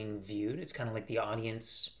because it's being viewed. It's kind of like the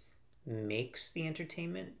audience makes the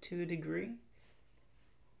entertainment to a degree.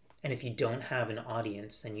 And if you don't have an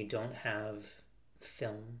audience, then you don't have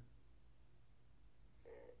film.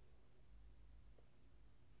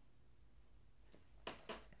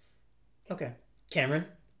 Okay. Cameron,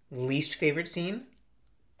 least favorite scene?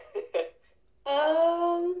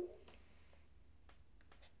 I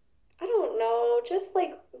don't know. Just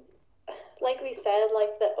like we said,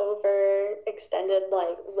 like the overextended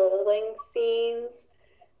like rolling scenes.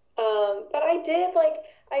 But I do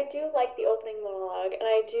like the opening monologue, and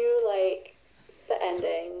I do like the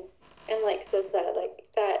ending. And like Sid said, like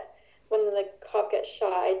that when the cop gets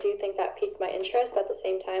shot, I do think that piqued my interest. But at the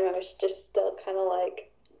same time, I was just still kind of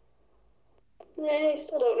like, I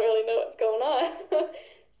still don't really know what's going on.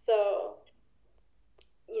 So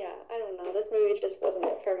yeah, I don't know. This movie just wasn't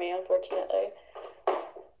it for me, unfortunately.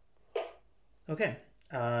 Okay.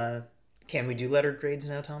 Can we do letter grades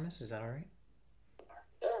now, Thomas? Is that all right?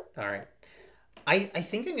 Sure. All right. I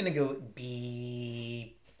think I'm gonna go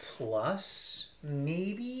B plus,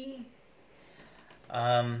 maybe.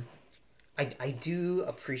 I do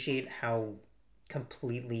appreciate how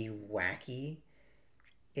completely wacky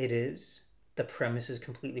it is. The premise is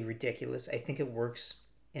completely ridiculous. I think it works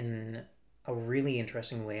in a really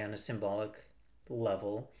interesting way on a symbolic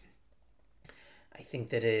level. I think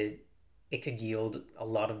that it could yield a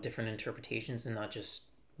lot of different interpretations and not just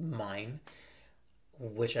mine,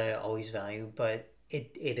 which I always value, but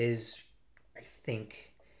it is, I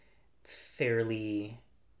think, fairly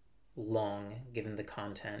long given the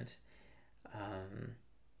content.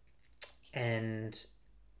 And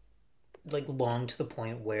like long to the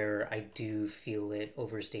point where I do feel it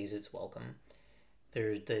overstays its welcome.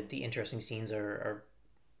 The interesting scenes are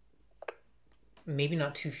maybe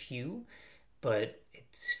not too few, but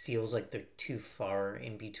it feels like they're too far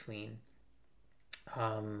in between.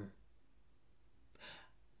 I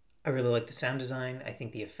really like the sound design. I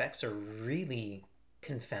think the effects are really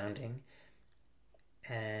confounding,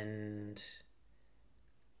 and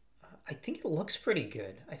I think it looks pretty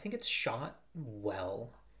good. I think it's shot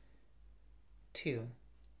well too,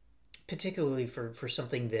 particularly for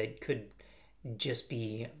something that could just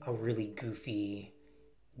be a really goofy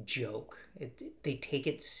joke. They take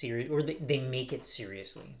it serious, or they make it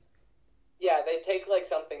seriously. Yeah, they take like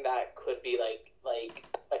something that could be like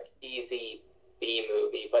a cheesy B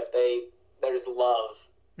movie, but there's love.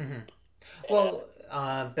 Mm-hmm. Well,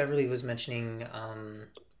 Beverly was mentioning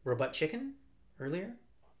Robot Chicken earlier.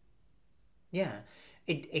 Yeah,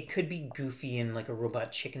 it could be goofy in like a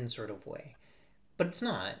Robot Chicken sort of way, but it's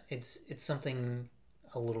not. It's something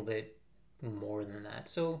a little bit more than that.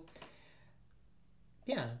 So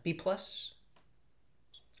yeah, B plus.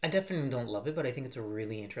 I definitely don't love it, but I think it's a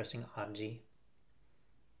really interesting oddity.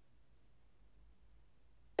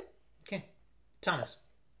 Okay, Thomas.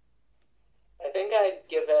 I think I'd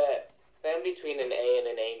give it then between an A and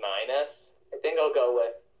an A minus. I think I'll go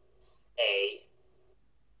with A.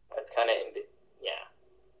 That's kind of yeah.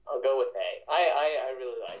 I'll go with A. I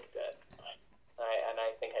really liked it. And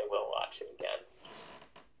I think I will watch it again.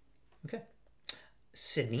 Okay,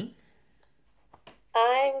 Sydney.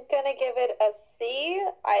 I'm gonna give it a C.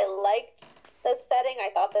 I liked the setting. I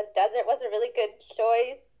thought the desert was a really good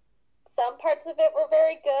choice. Some parts of it were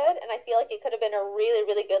very good, and I feel like it could have been a really,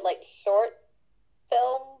 really good like short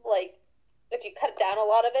film. Like if you cut down a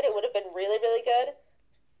lot of it, it would have been really, really good.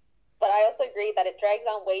 But I also agree that it drags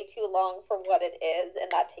on way too long for what it is, and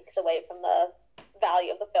that takes away from the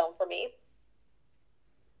value of the film for me.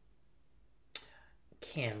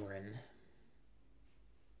 Cameron.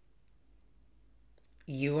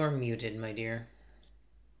 You are muted, my dear.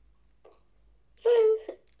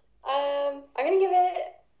 I'm gonna give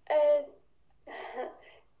it a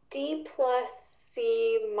D plus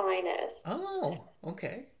C minus. Oh,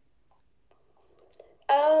 okay.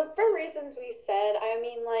 For reasons we said, I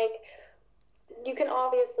mean, like, you can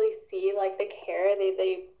obviously see, like, the care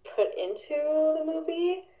they put into the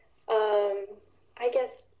movie. I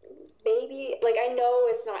guess maybe, like, I know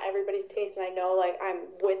it's not everybody's taste, and I know, like, I'm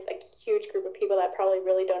with a huge group of people that probably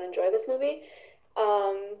really don't enjoy this movie.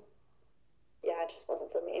 Yeah, it just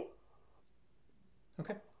wasn't for me.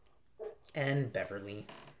 Okay. And Beverly.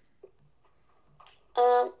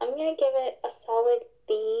 I'm gonna give it a solid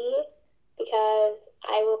B because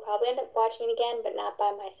I will probably end up watching it again, but not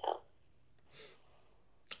by myself.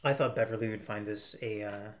 I thought Beverly would find this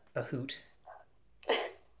a hoot.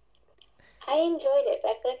 I enjoyed it, but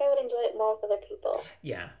I feel like I would enjoy it more with other people.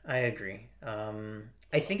 Yeah, I agree.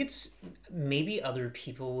 I think it's maybe other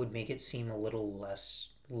people would make it seem a little less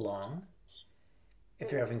long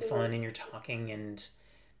if you're having fun and you're talking and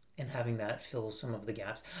having that fill some of the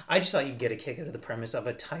gaps. I just thought you'd get a kick out of the premise of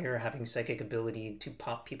a tire having psychic ability to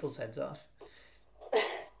pop people's heads off.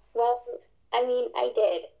 I mean, I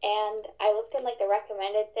did, and I looked in like the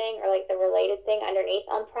recommended thing or like the related thing underneath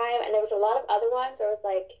on Prime, and there was a lot of other ones where it was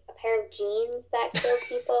like a pair of jeans that kill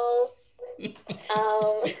people,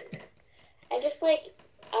 and just like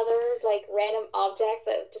other like random objects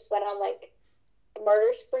that just went on like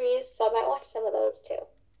murder sprees. So I might watch some of those too.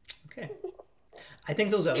 Okay. I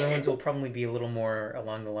think those other ones will probably be a little more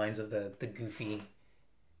along the lines of the goofy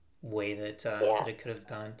way that it could have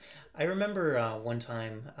gone. I remember one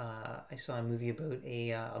time I saw a movie about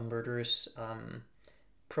a murderous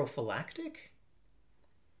prophylactic.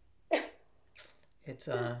 It's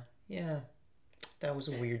yeah, that was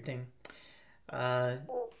a weird thing.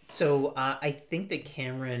 So I think that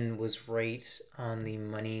Cameron was right on the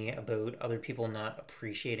money about other people not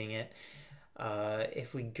appreciating it.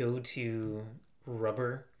 If we go to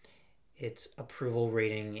Rubber, its approval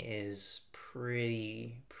rating is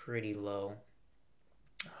pretty low.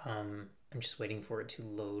 I'm just waiting for it to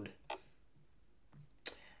load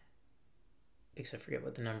because I forget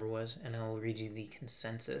what the number was, and I'll read you the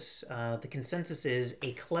consensus. The consensus is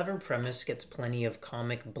a clever premise gets plenty of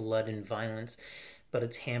comic blood and violence, but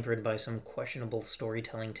it's hampered by some questionable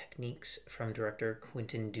storytelling techniques from director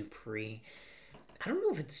Quentin Dupieux. I don't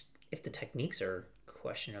know if the techniques are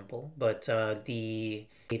questionable, but the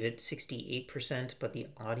gave it 68%, but the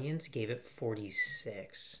audience gave it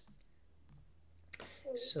 46%.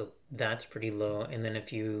 So that's pretty low. And then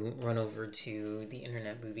if you run over to the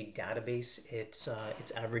Internet Movie Database, its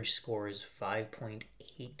average score is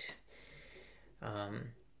 5.8.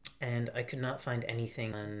 And I could not find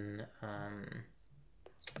anything on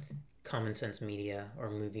Common Sense Media or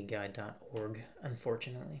MovieGuide.org,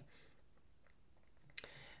 unfortunately.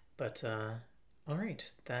 But all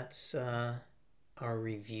right, that's our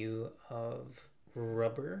review of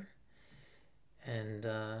Rubber. And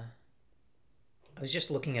I was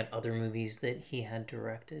just looking at other movies that he had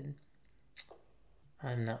directed.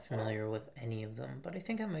 I'm not familiar with any of them, but I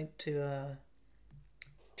think I might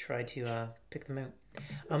try to pick them out.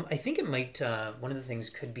 I think it might, one of the things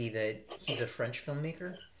could be that he's a French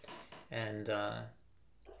filmmaker, and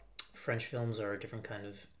French films are a different kind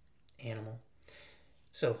of animal.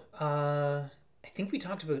 So, I think we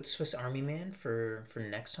talked about Swiss Army Man for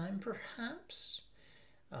next time, perhaps.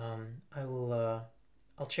 I'll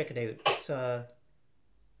check it out.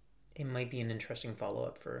 It might be an interesting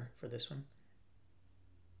follow-up for this one.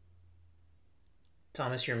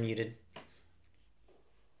 Thomas, you're muted.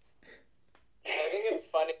 I think it's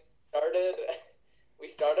funny. We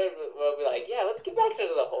started we'll be like, yeah, let's get back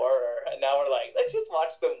into the horror, and now we're like, let's just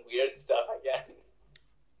watch some weird stuff again.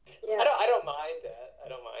 Yeah. I don't mind it.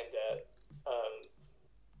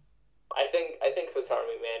 I think Swiss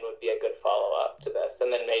Army Man would be a good follow-up to this,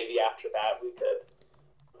 and then maybe after that we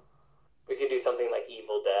could do something like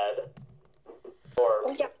Evil Dead. Or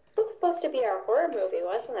yeah, it was supposed to be our horror movie,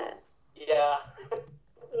 wasn't it? Yeah.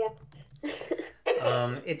 Yeah.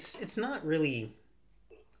 It's not really.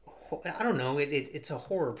 I don't know. It's a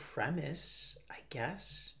horror premise, I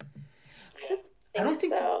guess. I don't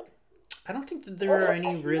think so. I don't think that there are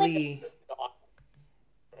any really.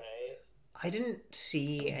 Right. I didn't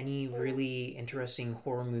see any really interesting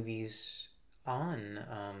horror movies on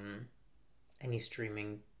any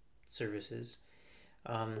streaming services.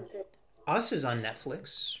 Us is on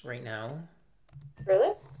Netflix right now.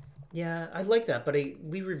 Really? Yeah, I like that, but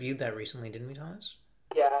we reviewed that recently, didn't we, Thomas?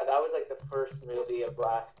 Yeah, that was like the first movie of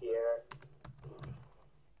last year.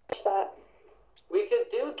 Watch that. We could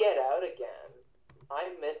do Get Out again.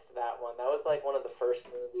 I missed that one. That was like one of the first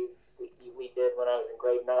movies we did when I was in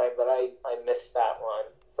grade 9, but I missed that one.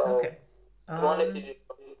 So okay. If you wanted to do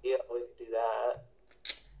we could do that.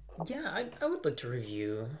 Yeah, I would like to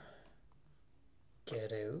review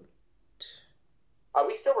Get Out. Are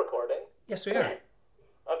we still recording? Yes, we are.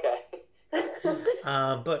 Okay.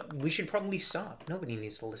 But we should probably stop. Nobody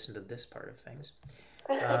needs to listen to this part of things.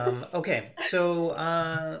 Okay, so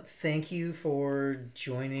thank you for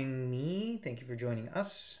joining me. Thank you for joining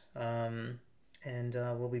us. And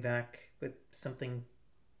we'll be back with something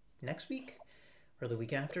next week or the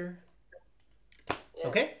week after. Yeah.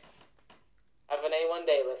 Okay? Have an A1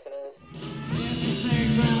 day, listeners.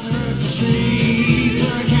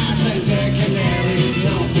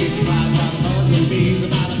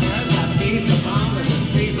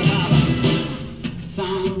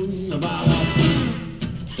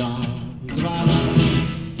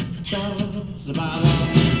 Dogs about